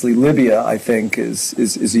obviously, Libya, I think, is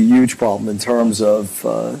a huge problem in terms of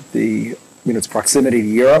its proximity to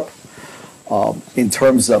Europe. In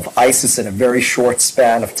terms of ISIS in a very short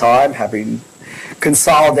span of time, having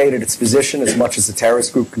consolidated its position as much as a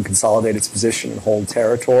terrorist group can consolidate its position and hold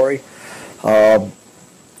territory.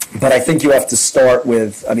 But I think you have to start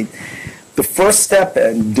with, the first step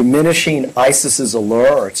in diminishing ISIS's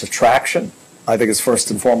allure or its attraction, I think, is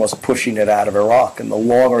first and foremost pushing it out of Iraq. And the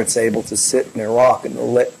longer it's able to sit in Iraq and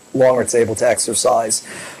the longer it's able to exercise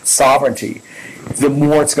sovereignty, the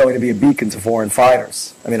more it's going to be a beacon to foreign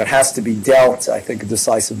fighters. It has to be dealt, I think, a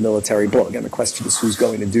decisive military blow. Again, the question is who's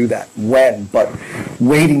going to do that, when. But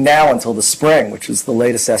waiting now until the spring, which is the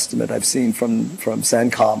latest estimate I've seen from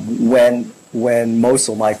CENTCOM, when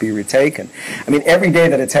Mosul might be retaken. Every day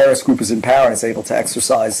that a terrorist group is in power and is able to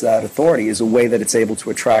exercise that authority is a way that it's able to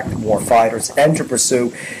attract more fighters and to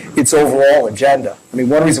pursue its overall agenda.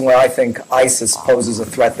 One reason why I think ISIS poses a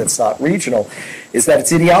threat that's not regional is that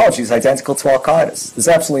its ideology is identical to Al-Qaeda's. There's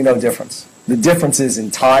absolutely no difference. The difference is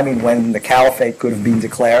in timing when the caliphate could have been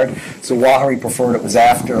declared. So Wahiri preferred it was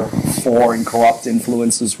after foreign corrupt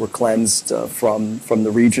influences were cleansed from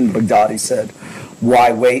the region. Baghdadi said,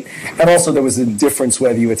 why wait? And also there was a difference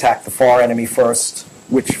whether you attack the far enemy first,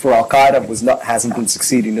 which for Al-Qaeda hasn't been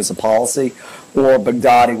succeeding as a policy, or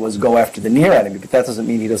Baghdadi was go after the near enemy. But that doesn't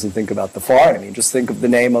mean he doesn't think about the far enemy. Just think of the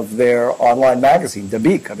name of their online magazine,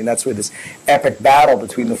 Dabiq. That's where this epic battle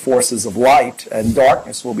between the forces of light and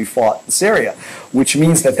darkness will be fought in Syria, which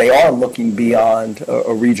means that they are looking beyond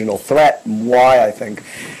a regional threat, and why I think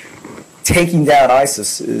taking down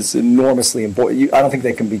ISIS is enormously important. I don't think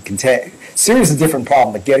they can be contained. Syria is a different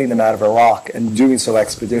problem, but getting them out of Iraq and doing so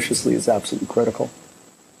expeditiously is absolutely critical.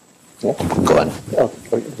 Yeah. Go on. Oh,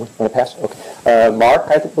 you want to pass? Okay. Mark,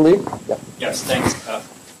 I believe? Yeah. Yes, thanks.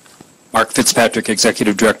 Mark Fitzpatrick,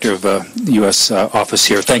 Executive Director of the U.S. office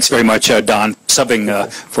here. Thanks very much, Don, subbing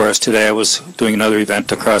for us today. I was doing another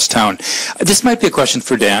event across town. This might be a question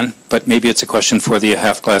for Dan, but maybe it's a question for the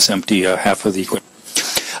half-glass empty half of the equation.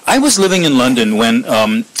 I was living in London when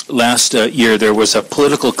last year there was a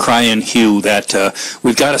political cry and hue that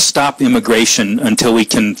we've got to stop immigration until we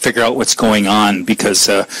can figure out what's going on, because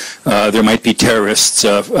there might be terrorists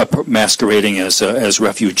masquerading as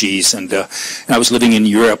refugees. And I was living in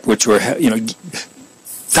Europe, which were,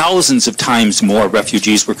 thousands of times more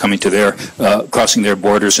refugees were coming to crossing their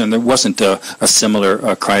borders, and there wasn't a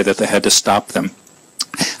similar cry that they had to stop them.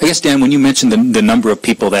 I guess, Dan, when you mentioned the number of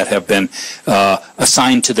people that have been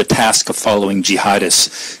assigned to the task of following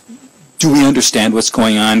jihadists, do we understand what's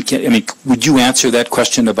going on? Would you answer that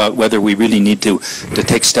question about whether we really need to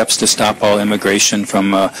take steps to stop all immigration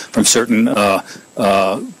from certain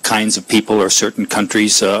kinds of people or certain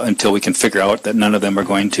countries until we can figure out that none of them are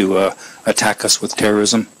going to attack us with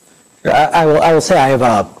terrorism? I will say I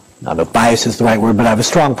have not a bias is the right word, but I have a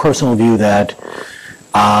strong personal view that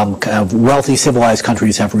kind of wealthy, civilized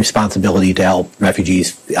countries have a responsibility to help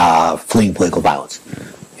refugees fleeing political violence.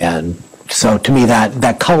 And so to me,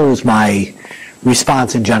 that colors my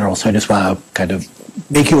response in general. So I just want to kind of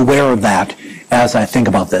make you aware of that as I think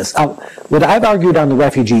about this. What I've argued on the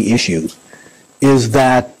refugee issue is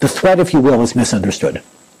that the threat, if you will, is misunderstood.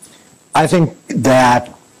 I think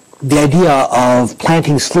that the idea of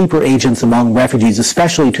planting sleeper agents among refugees,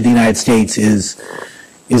 especially to the United States, is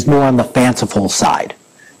more on the fanciful side.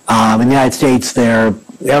 In the United States, they are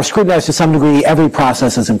scrutinized to some degree. Every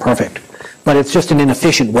process is imperfect, but it's just an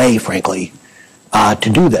inefficient way, frankly, to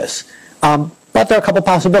do this. But there are a couple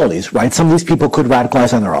possibilities, right? Some of these people could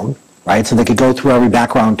radicalize on their own, right? So they could go through every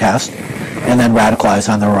background test and then radicalize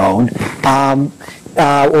on their own,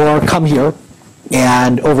 or come here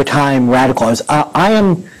and over time radicalize. I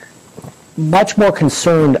am much more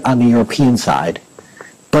concerned on the European side,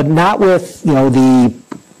 but not with, the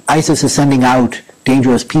ISIS is sending out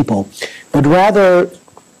dangerous people, but rather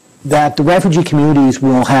that the refugee communities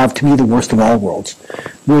will have, to me, the worst of all worlds,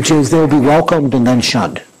 which is they'll be welcomed and then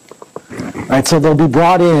shunned. Right? So they'll be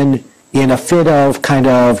brought in a fit of kind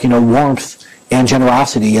of, warmth and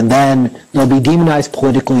generosity, and then they'll be demonized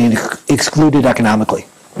politically and excluded economically.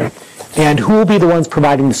 And who will be the ones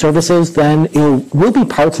providing the services? Then it will be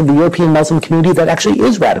parts of the European Muslim community that actually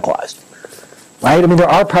is radicalized. Right?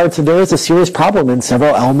 There is a serious problem in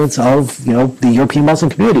several elements of, the European Muslim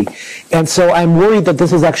community. And so I'm worried that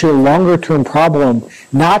this is actually a longer-term problem,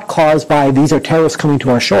 not caused by these are terrorists coming to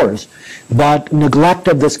our shores, but neglect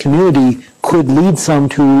of this community could lead some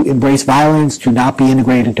to embrace violence, to not be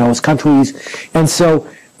integrated into host countries. And so,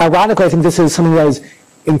 ironically, I think this is something that is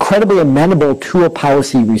incredibly amenable to a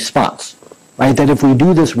policy response. Right? That if we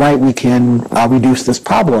do this right, we can reduce this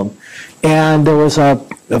problem. And there was an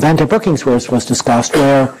event at Brookings where it was discussed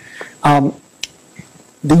where the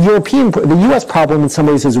U.S. problem in some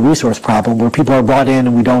ways is a resource problem where people are brought in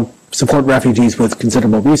and we don't support refugees with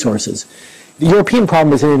considerable resources. The European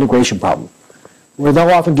problem is an integration problem where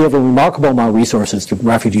they'll often give a remarkable amount of resources to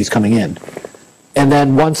refugees coming in. And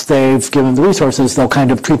then once they've given the resources, they'll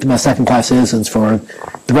kind of treat them as second-class citizens for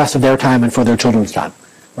the rest of their time and for their children's time.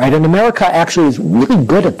 Right? And America actually is really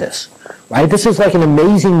good at this. Right? This is like an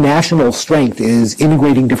amazing national strength, is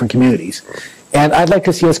integrating different communities. And I'd like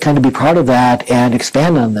to see us kind of be proud of that and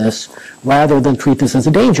expand on this rather than treat this as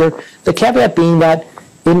a danger. The caveat being that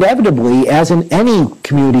inevitably, as in any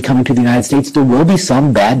community coming to the United States, there will be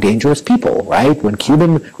some bad, dangerous people, right? When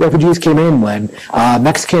Cuban refugees came in, when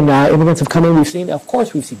Mexican immigrants have come in, we've seen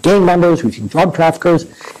gang members, we've seen drug traffickers,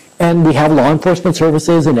 and we have law enforcement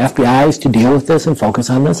services and FBIs to deal with this and focus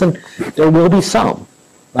on this, and there will be some.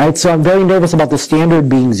 Right? So I'm very nervous about the standard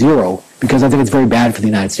being zero because I think it's very bad for the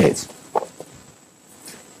United States.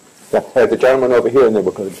 Yeah, the gentleman over here, and then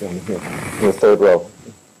we'll go to the gentleman here in the third row.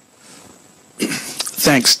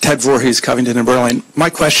 Thanks. Ted Voorhees, Covington and Burling. My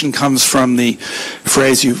question comes from the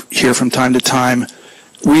phrase you hear from time to time,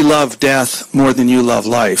 we love death more than you love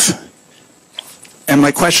life. And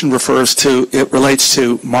my question relates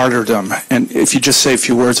to martyrdom. And if you just say a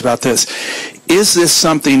few words about this, is this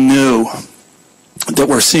something new that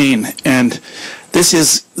we're seeing? And this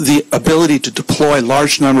is the ability to deploy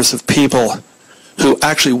large numbers of people who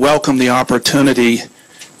actually welcome the opportunity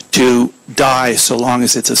to die so long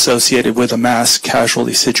as it's associated with a mass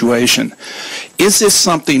casualty situation. Is this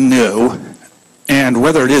something new? And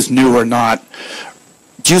whether it is new or not,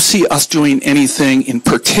 do you see us doing anything in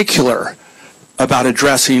particular about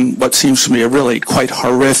addressing what seems to me a really quite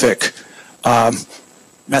horrific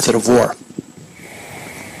method of war?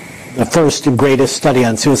 The first and greatest study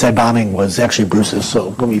on suicide bombing was actually Bruce's,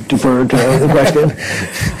 so let me defer to the question.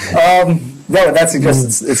 No, that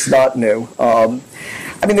suggests it's not new.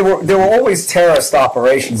 There were always terrorist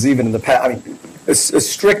operations, even in the past. a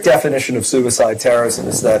strict definition of suicide terrorism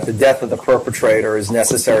is that the death of the perpetrator is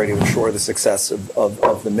necessary to ensure the success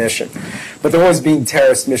of the mission. But there have always been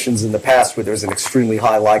terrorist missions in the past where there's an extremely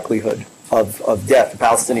high likelihood of death. The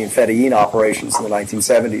Palestinian Fedayeen operations in the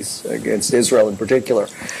 1970s against Israel in particular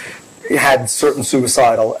had certain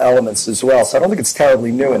suicidal elements as well. So I don't think it's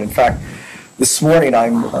terribly new. And in fact, this morning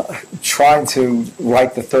I'm trying to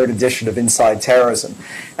write the third edition of Inside Terrorism.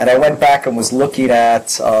 And I went back and was looking at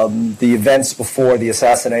the events before the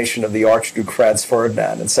assassination of the Archduke Franz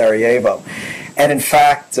Ferdinand in Sarajevo. And in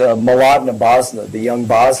fact, Mladen Bosna, the young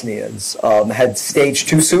Bosnians, had staged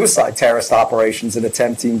 2 suicide terrorist operations in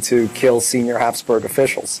attempting to kill senior Habsburg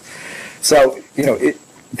officials. So, you know,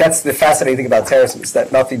 that's the fascinating thing about terrorism, is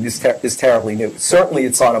that nothing is terribly new. Certainly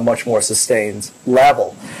it's on a much more sustained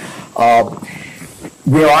level.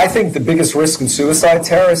 Where I think the biggest risk in suicide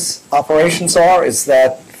terrorist operations is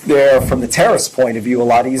that they're, from the terrorist point of view, a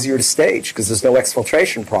lot easier to stage because there's no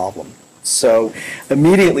exfiltration problem. So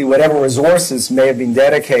immediately whatever resources may have been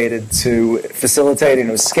dedicated to facilitating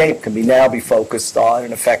an escape can now be focused on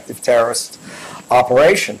an effective terrorist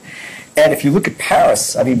operation. And if you look at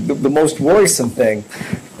Paris, I mean, the most worrisome thing,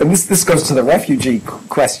 and this goes to the refugee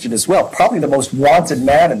question as well, probably the most wanted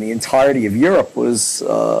man in the entirety of Europe was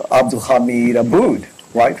Abdelhamid Aboud,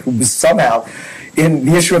 right, who was somehow, in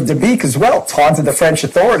the issue of Dabiq as well, taunted the French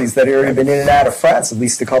authorities that he had been in and out of France at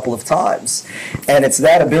least a couple of times. And it's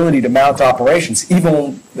that ability to mount operations,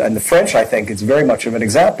 even, and the French, I think, is very much of an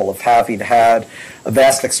example of having had a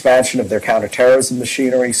vast expansion of their counterterrorism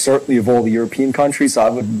machinery. Certainly of all the European countries, I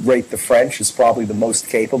would rate the French as probably the most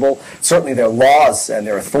capable. Certainly their laws and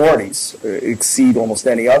their authorities exceed almost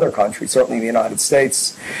any other country, certainly the United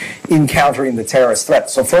States, in countering the terrorist threat.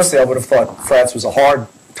 So firstly, I would have thought France was a hard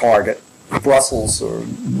target. Brussels or,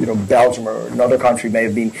 you know, Belgium or another country may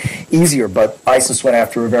have been easier, but ISIS went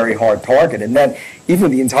after a very hard target. And then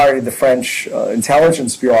even the entirety of the French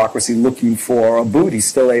intelligence bureaucracy looking for Aboud, he's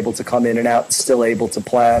still able to come in and out, still able to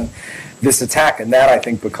plan this attack. And that, I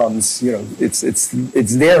think, becomes, you know, it's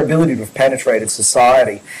their ability to have penetrated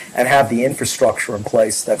society and have the infrastructure in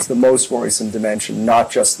place that's the most worrisome dimension,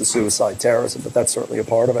 not just the suicide terrorism, but that's certainly a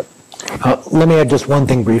part of it. Let me add just one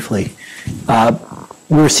thing briefly.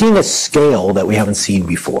 We're seeing a scale that we haven't seen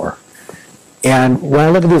before. And when I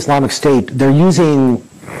look at the Islamic State, they're using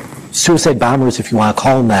suicide bombers, if you want to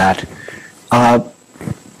call them that,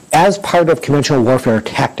 as part of conventional warfare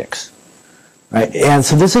tactics. Right? And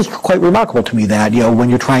so this is quite remarkable to me that, you know, when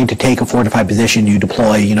you're trying to take a fortified position, you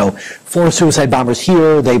deploy, you know, 4 suicide bombers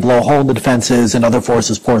here, they blow a hole in the defenses, and other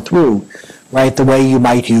forces pour through, right, the way you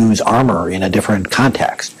might use armor in a different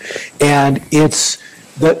context. And it's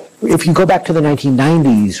if you go back to the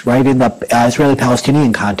 1990s, right, in the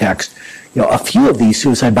Israeli-Palestinian context, you know, a few of these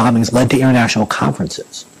suicide bombings led to international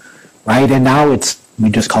conferences, right? And now we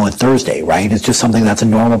just call it Thursday, right? It's just something that's a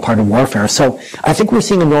normal part of warfare. So I think we're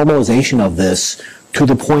seeing a normalization of this to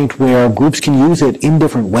the point where groups can use it in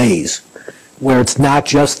different ways, where it's not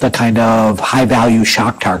just the kind of high-value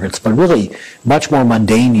shock targets, but really much more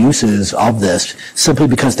mundane uses of this simply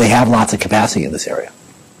because they have lots of capacity in this area.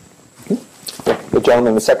 The gentleman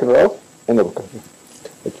in the second row, and then we'll go.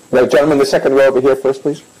 The gentleman in the second row over here first,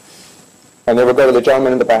 please. And then we'll go to the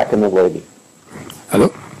gentleman in the back and the lady.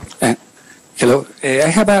 Hello? Hello. I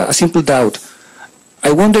have a simple doubt.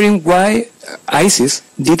 I'm wondering why ISIS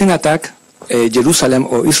didn't attack Jerusalem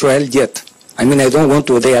or Israel yet. I mean, I don't want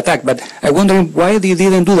to they attack, but I'm wondering why they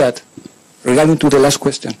didn't do that regarding to the last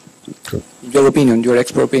question. Sure. Your opinion, your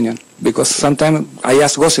expert opinion. Because sometimes I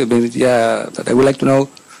ask gossip that I would like to know.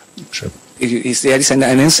 Sure. If there is an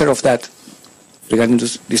answer of that regarding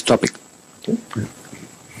this topic.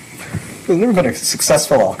 There's never been a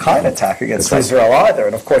successful al-Qaeda attack against Israel either,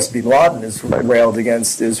 and of course Bin Laden has railed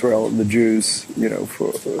against Israel and the Jews, you know,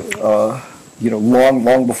 for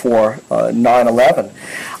long before 9/11.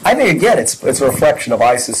 I think again it's a reflection of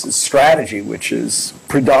ISIS's strategy, which is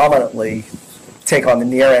predominantly take on the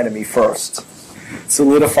near enemy first,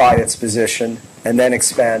 solidify its position, and then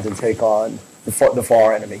expand and take on the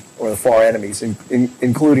far enemy, or the far enemies,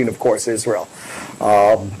 including, of course, Israel.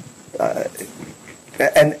 And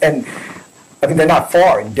I mean, they're not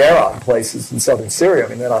far in Daraa, places in southern Syria. I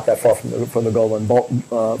mean, they're not that far from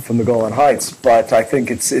the Golan Heights. But I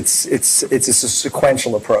think it's a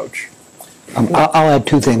sequential approach. I'll add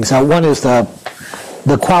 2 things. One is the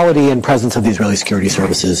quality and presence of the Israeli security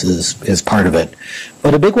services is part of it.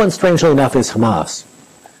 But a big one, strangely enough, is Hamas.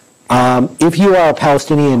 If you are a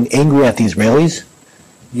Palestinian angry at the Israelis,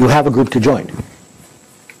 you have a group to join.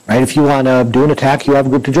 Right? If you want to do an attack, you have a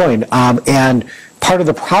group to join. And part of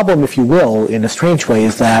the problem, if you will, in a strange way,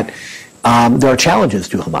 is that there are challenges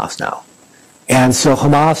to Hamas now. And so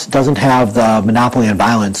Hamas doesn't have the monopoly on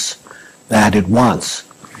violence that it wants.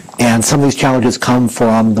 And some of these challenges come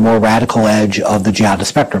from the more radical edge of the jihadist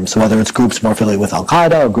spectrum. So whether it's groups more affiliated with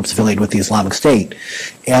Al-Qaeda or groups affiliated with the Islamic State.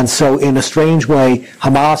 And so in a strange way,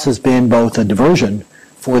 Hamas has been both a diversion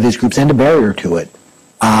for these groups and a barrier to it.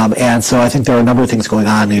 And so I think there are a number of things going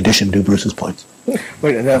on in addition to Bruce's points.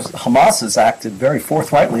 Wait, and Hamas has acted very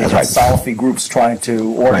forthrightly against Salafi groups trying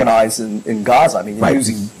to organize in Gaza. I mean, you're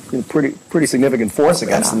using pretty significant force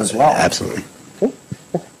against them as well. Absolutely.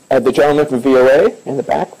 The gentleman from VOA in the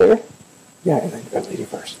back there. Yeah, and then that lady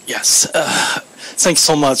first. Yes. Thanks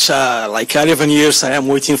so much. Like 11 years, I am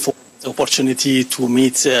waiting for the opportunity to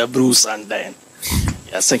meet Bruce and Dan.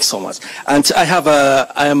 Yes, thanks so much. And I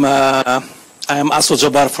am Aswa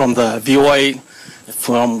Jabbar from the VOA,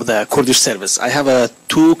 from the Kurdish service. I have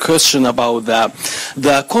two questions about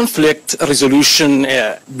the conflict resolution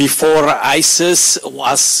before ISIS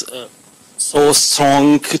was so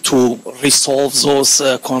strong to resolve those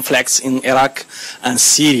conflicts in Iraq and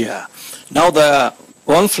Syria. Now the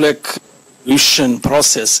conflict resolution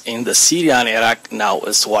process in the Syria and Iraq now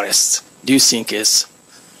is worst. Do you think is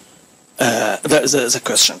the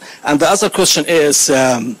question? And the other question is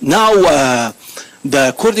now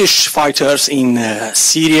the Kurdish fighters in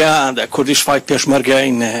Syria and the Kurdish fight Peshmerga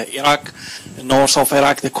in Iraq, north of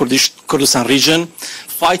Iraq, the Kurdistan region,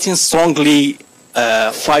 fighting strongly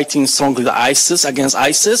the ISIS against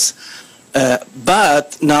ISIS,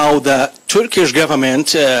 but now the Turkish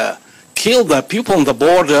government killed the people on the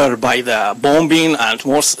border by the bombing and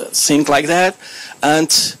more things like that.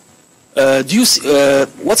 And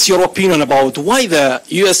what's your opinion about why the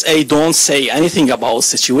USA don't say anything about the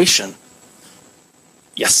situation?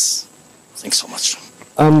 Yes, thanks so much.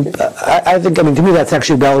 I think, to me that's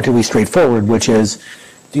actually relatively straightforward, which is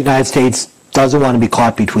the United States doesn't want to be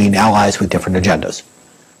caught between allies with different agendas,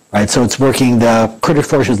 right? So it's working the Kurdish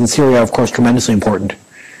forces in Syria, of course, tremendously important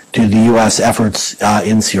to the U.S. efforts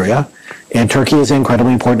in Syria, and Turkey is an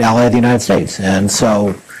incredibly important ally of the United States. And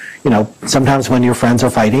so, sometimes when your friends are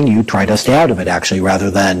fighting, you try to stay out of it, actually,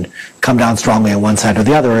 rather than come down strongly on one side or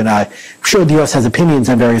the other. And I'm sure the U.S. has opinions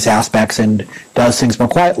on various aspects and does things more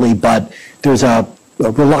quietly, but there's a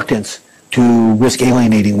reluctance to risk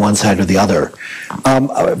alienating one side or the other.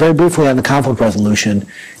 Very briefly on the conflict resolution,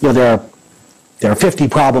 there are 50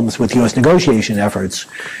 problems with U.S. negotiation efforts,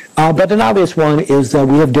 but an obvious one is that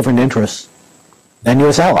we have different interests than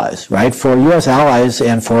U.S. allies, right? For U.S. allies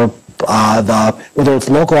and for whether it's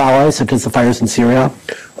local allies such as the fighters in Syria,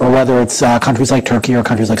 or whether it's countries like Turkey or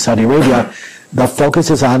countries like Saudi Arabia, the focus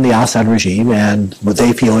is on the Assad regime and what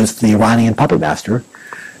they feel is the Iranian puppet master.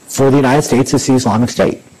 For the United States, it's the Islamic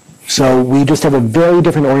State. So we just have a very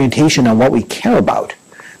different orientation on what we care about,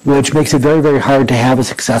 which makes it very, very hard to have a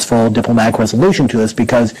successful diplomatic resolution to this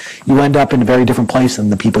because you end up in a very different place than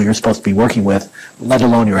the people you're supposed to be working with, let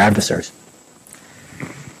alone your adversaries.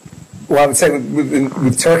 Well, I would say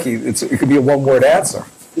with Turkey, it could be a one-word answer: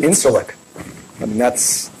 insular. I mean,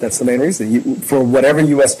 that's the main reason. For whatever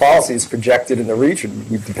U.S. policy is projected in the region,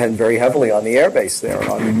 we depend very heavily on the airbase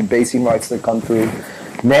there, on the basing rights that come through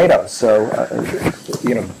NATO. So,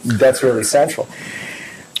 that's really central.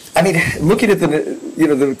 I mean, looking at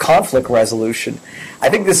the conflict resolution, I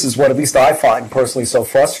think this is what at least I find personally so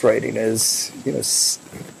frustrating is,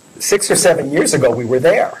 6 or 7 years ago we were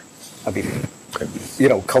there. I mean,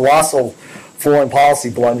 colossal foreign policy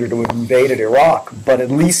blunder to have invaded Iraq, but at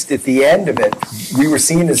least at the end of it, we were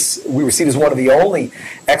seen as one of the only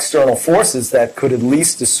external forces that could at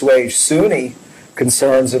least assuage Sunni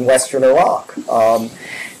concerns in Western Iraq.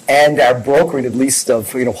 And our brokering, at least,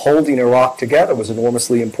 of holding Iraq together was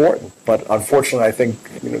enormously important. But unfortunately, I think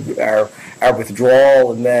our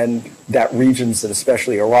withdrawal and then that region's and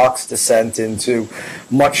especially Iraq's descent into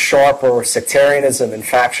much sharper sectarianism and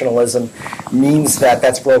factionalism means that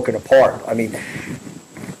that's broken apart. I mean,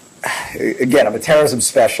 again, I'm a terrorism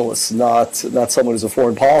specialist, not someone who's a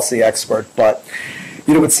foreign policy expert, but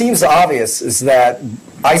what seems obvious is that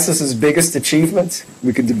ISIS's biggest achievement,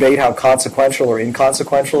 we could debate how consequential or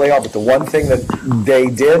inconsequential they are, but the one thing that they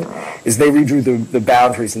did is they redrew the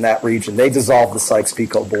boundaries in that region. They dissolved the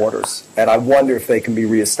Sykes-Picot borders, and I wonder if they can be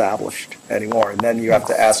reestablished anymore. And then you have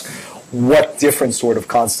to ask what different sort of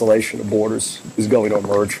constellation of borders is going to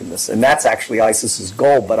emerge from this. And that's actually ISIS's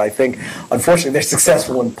goal, but I think, unfortunately, they're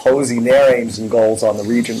successful in imposing their aims and goals on the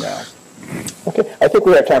region now. Okay, I think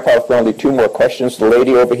we have time for only 2 more questions. The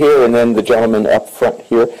lady over here, and then the gentleman up front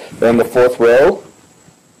here, and the 4th row.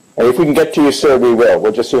 And if we can get to you, sir, we will.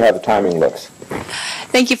 We'll just see how the timing looks.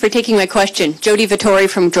 Thank you for taking my question. Jody Vittori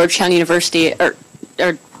from Georgetown University,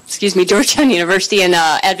 Georgetown University and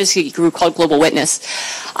an advocacy group called Global Witness.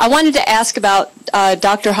 I wanted to ask about,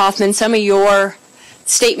 Dr. Hoffman, some of your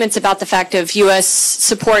statements about the fact of U.S.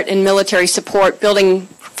 support and military support, building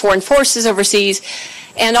foreign forces overseas,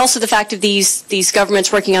 and also the fact of these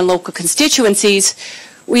governments working on local constituencies.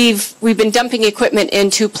 We've been dumping equipment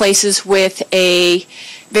into places with a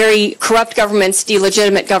very corrupt governments,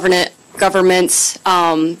 delegitimate governments,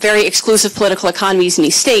 very exclusive political economies in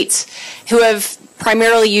these states who have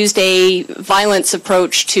primarily used a violence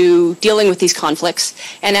approach to dealing with these conflicts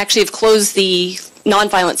and actually have closed the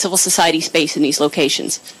nonviolent civil society space in these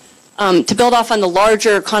locations. To build off on the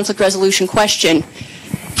larger conflict resolution question,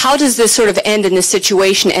 how does this sort of end in this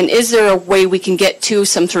situation, and is there a way we can get to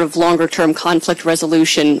some sort of longer-term conflict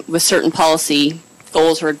resolution with certain policy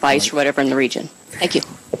goals or advice or whatever in the region? Thank you.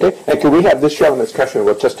 Okay, and could we have this gentleman's question?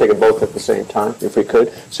 We'll just take them both at the same time, if we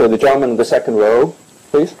could. So the gentleman in the second row,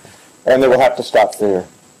 please. And then we'll have to stop there.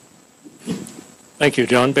 Thank you.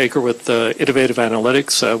 John Baker with Innovative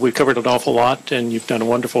Analytics. We covered an awful lot, and you've done a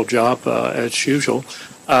wonderful job, as usual.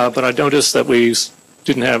 But I noticed that we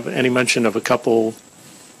didn't have any mention of a couple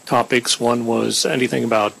topics. One was anything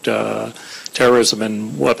about terrorism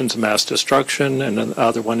and weapons of mass destruction, and the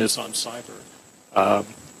other one is on cyber.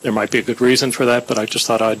 There might be a good reason for that, but I just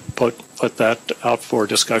thought I'd put that out for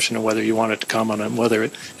discussion and whether you wanted to comment on whether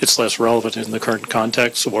it's less relevant in the current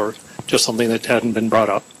context or just something that hadn't been brought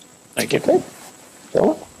up. Thank you. Okay.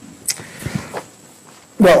 Philip?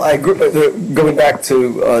 Well, I agree, going back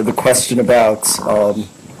to the question about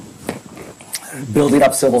building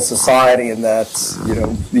up civil society, and that, you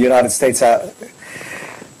know, the United States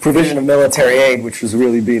provision of military aid, which has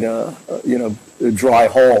really been a dry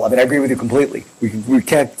hole. I mean, I agree with you completely. We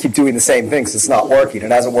can't keep doing the same things. It's not working. It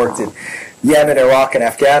hasn't worked in Yemen, Iraq, and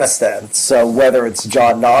Afghanistan. So whether it's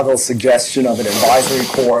John Nagel's suggestion of an advisory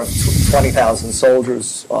corps of 20,000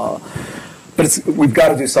 soldiers, but we've got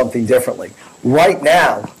to do something differently. Right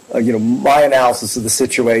now, my analysis of the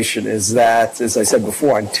situation is that, as I said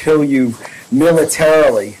before, until you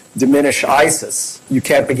militarily diminish ISIS, you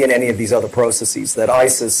can't begin any of these other processes. That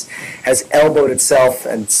ISIS has elbowed itself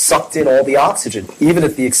and sucked in all the oxygen, even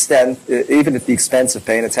at the expense of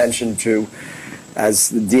paying attention to, as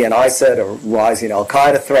the DNI said, a rising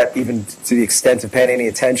al-Qaeda threat, even to the extent of paying any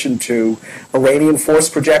attention to Iranian force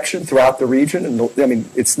projection throughout the region. And I mean,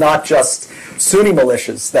 it's not just Sunni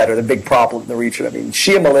militias that are the big problem in the region. I mean,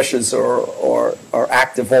 Shia militias are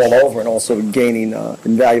active all over and also gaining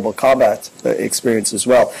invaluable combat experience as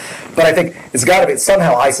well. But I think it's got to be,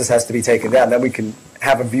 somehow ISIS has to be taken down. Then we can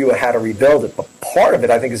have a view of how to rebuild it. But part of it,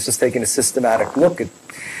 I think, is just taking a systematic look at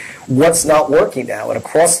what's not working now. And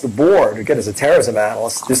across the board, again, as a terrorism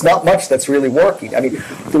analyst, there's not much that's really working. I mean,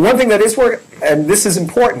 the one thing that is working, and this is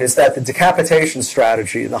important, is that the decapitation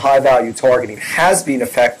strategy and the high-value targeting has been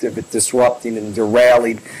effective at disrupting and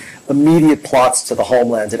derailing immediate plots to the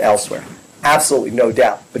homeland and elsewhere. Absolutely, no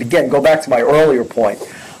doubt. But again, go back to my earlier point.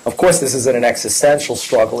 Of course, this isn't an existential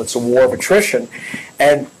struggle. It's a war of attrition.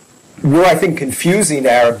 And we're, I think, confusing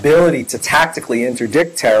our ability to tactically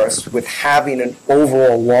interdict terrorists with having an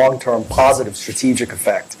overall long-term positive strategic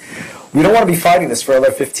effect. We don't want to be fighting this for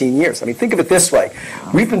another 15 years. I mean, think of it this way.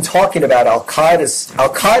 We've been talking about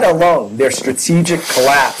Al-Qaeda alone, their strategic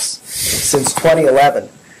collapse since 2011.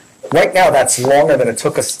 Right now, that's longer than it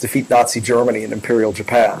took us to defeat Nazi Germany and Imperial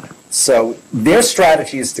Japan. So their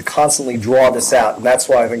strategy is to constantly draw this out, and that's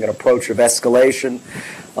why I think an approach of escalation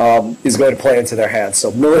is going to play into their hands.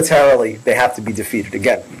 So militarily, they have to be defeated.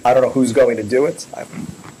 Again, I don't know who's going to do it. I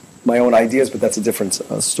have my own ideas, but that's a different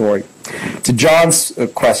story. To John's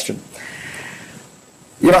question,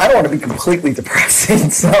 I don't want to be completely depressing,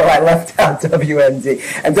 so I left out WMD.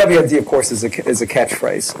 And WMD, of course, is a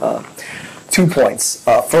catchphrase. 2 points.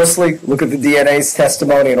 Firstly, look at the DNA's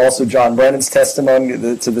testimony and also John Brennan's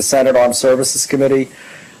testimony to the Senate Armed Services Committee.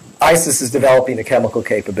 ISIS is developing a chemical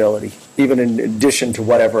capability, even in addition to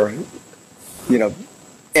whatever,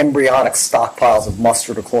 embryonic stockpiles of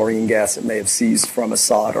mustard or chlorine gas it may have seized from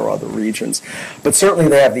Assad or other regions. But certainly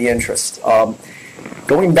they have the interest.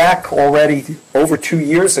 Going back already over 2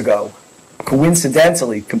 years ago,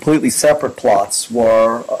 coincidentally, completely separate plots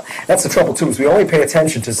were, that's the trouble too, is we only pay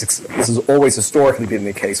attention to, this has always historically been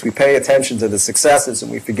the case, we pay attention to the successes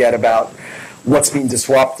and we forget about what's being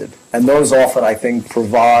disrupted. And those often, I think,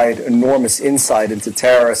 provide enormous insight into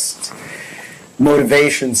terrorist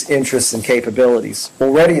motivations, interests, and capabilities.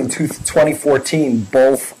 Already in 2014,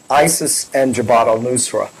 both ISIS and Jabhat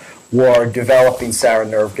al-Nusra were developing sarin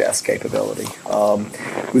nerve gas capability.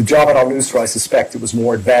 With Jabhat al-Nusra, I suspect it was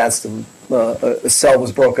more advanced, and a cell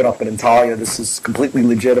was broken up in Antalya. This is completely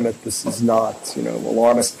legitimate. This is not,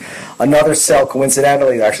 alarmist. Another cell,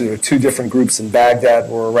 coincidentally, actually there were two different groups in Baghdad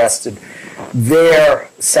were arrested. Their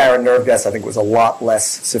sarin nerve gas, I think, was a lot less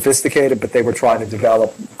sophisticated, but they were trying to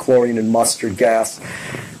develop chlorine and mustard gas.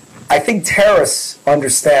 I think terrorists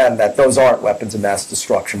understand that those aren't weapons of mass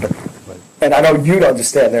destruction, and I know you'd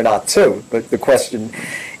understand they're not too, but the question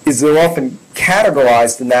is they're often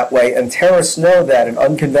categorized in that way, and terrorists know that an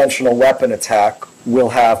unconventional weapon attack will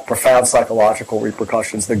have profound psychological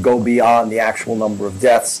repercussions that go beyond the actual number of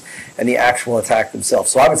deaths and the actual attack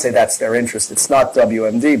themselves. So I would say that's their interest. It's not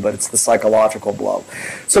WMD, but it's the psychological blow.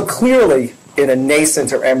 So clearly, in a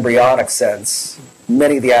nascent or embryonic sense,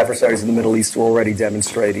 many of the adversaries in the Middle East are already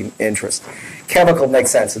demonstrating interest. Chemical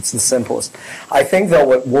makes sense. It's the simplest. I think, though,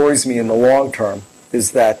 what worries me in the long term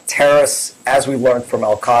is that terrorists, as we learned from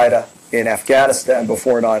Al-Qaeda in Afghanistan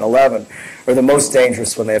before 9/11, are the most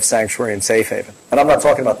dangerous when they have sanctuary and safe haven. And I'm not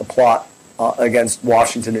talking about the plot against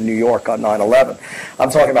Washington and New York on 9/11. I'm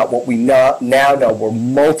talking about what we now know were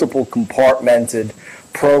multiple compartmented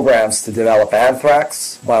programs to develop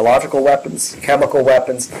anthrax, biological weapons, chemical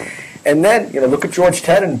weapons. And then, look at George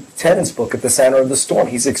Tennant's book, At the Center of the Storm.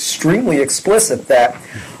 He's extremely explicit that,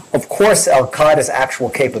 of course, Al-Qaeda's actual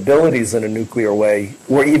capabilities in a nuclear way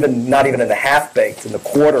were not even in the half-baked, in the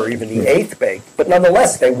quarter, or even the eighth-baked. But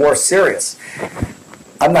nonetheless, they were serious.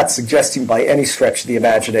 I'm not suggesting by any stretch of the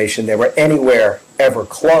imagination they were anywhere ever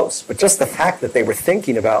close, but just the fact that they were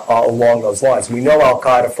thinking about along those lines. We know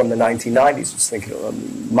Al-Qaeda from the 1990s was thinking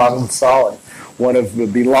of Mahmoud Saleh, one of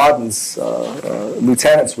bin Laden's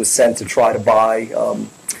lieutenants, was sent to try to buy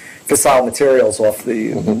fissile materials off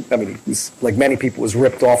the, like many people, was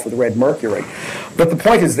ripped off with red mercury. But the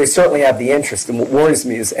point is they certainly have the interest, and what worries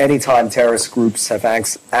me is anytime terrorist groups have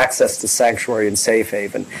access to sanctuary and safe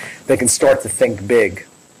haven, they can start to think big,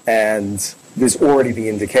 and there's already the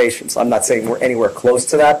indications. I'm not saying we're anywhere close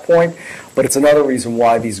to that point, but it's another reason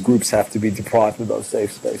why these groups have to be deprived of those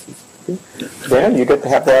safe spaces. Dan, you get to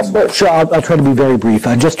have the last word. Sure, I'll try to be very brief.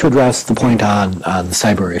 Just to address the point on the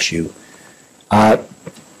cyber issue.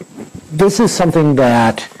 This is something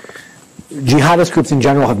that jihadist groups in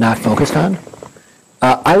general have not focused on.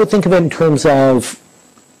 I would think of it in terms of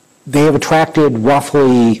they have attracted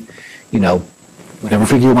roughly, whatever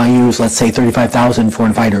figure you might use, let's say 35,000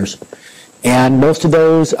 foreign fighters. And most of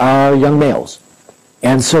those are young males.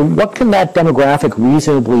 And so what can that demographic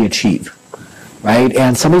reasonably achieve, right?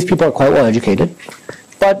 And some of these people are quite well educated,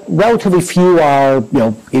 but relatively few are,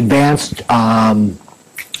 advanced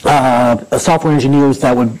software engineers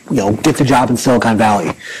that would, get the job in Silicon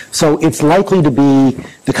Valley. So it's likely to be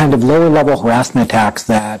the kind of lower level harassment attacks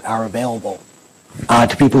that are available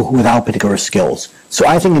to people without particular skills. So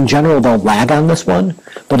I think in general they'll lag on this one,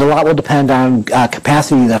 but a lot will depend on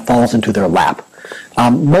capacity that falls into their lap.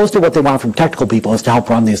 Most of what they want from technical people is to help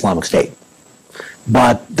run the Islamic State.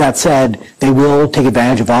 But that said, they will take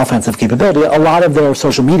advantage of offensive capability. A lot of their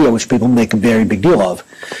social media, which people make a very big deal of,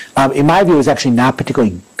 in my view, is actually not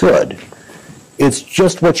particularly good. It's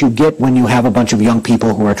just what you get when you have a bunch of young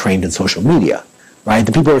people who are trained in social media, right?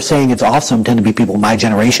 The people who are saying it's awesome tend to be people my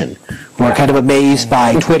generation who are kind of amazed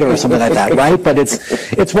by Twitter or something like that, right? But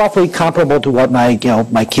it's roughly comparable to what my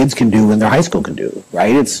kids can do and their high school can do,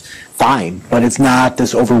 right? It's fine, but it's not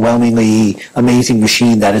this overwhelmingly amazing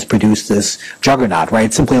machine that has produced this juggernaut, right?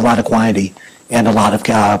 It's simply a lot of quantity and a lot of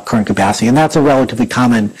current capacity. And that's a relatively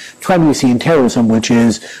common trend we see in terrorism, which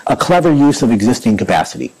is a clever use of existing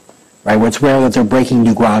capacity, right? Where it's rare that they're breaking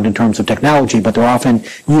new ground in terms of technology, but they're often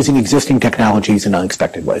using existing technologies in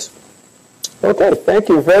unexpected ways. Okay, thank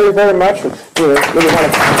you very, very much. We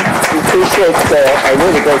appreciate a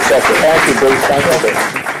really great session. Thank you, Bruce. Thank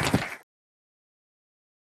you.